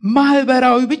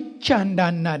ማህበራዊ ብቻ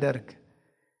እንዳናደርግ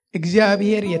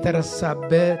እግዚአብሔር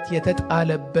የተረሳበት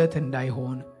የተጣለበት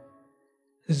እንዳይሆን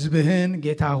ሕዝብህን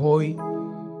ጌታ ሆይ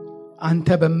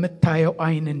አንተ በምታየው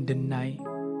ዓይን እንድናይ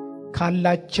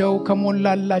ካላቸው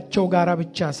ከሞላላቸው ጋር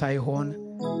ብቻ ሳይሆን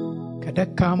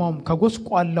ከደካማውም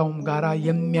ከጎስቋላውም ጋር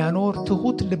የሚያኖር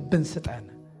ትሁት ልብን ስጠን።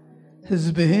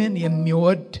 ሕዝብህን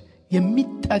የሚወድ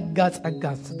የሚጠጋ ጸጋ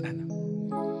ስጠን።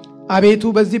 አቤቱ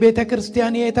በዚህ ቤተ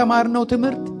ክርስቲያን የተማርነው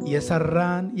ትምህርት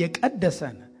የሰራን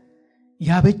የቀደሰን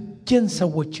ያበጀን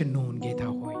ሰዎች እንሁን ጌታ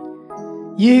ሆይ።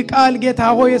 ይህ ቃል ጌታ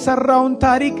ሆይ የሰራውን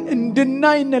ታሪክ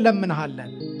እንድናይ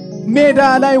እንለምንሃለን። ሜዳ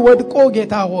ላይ ወድቆ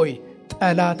ጌታ ሆይ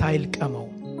ጠላት አይልቀመው፣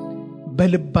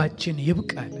 በልባችን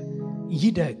ይብቀል፣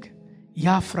 ይደግ፣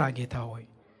 ያፍራ ጌታ ሆይ።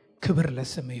 ክብር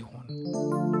ለስምህ ይሁን።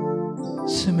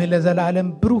 ስምህ ለዘላለም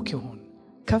ብሩክ ይሁን።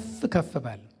 ከፍ ከፍ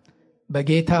በል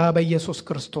በጌታ በኢየሱስ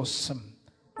ክርስቶስ ስም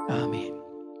አሜን።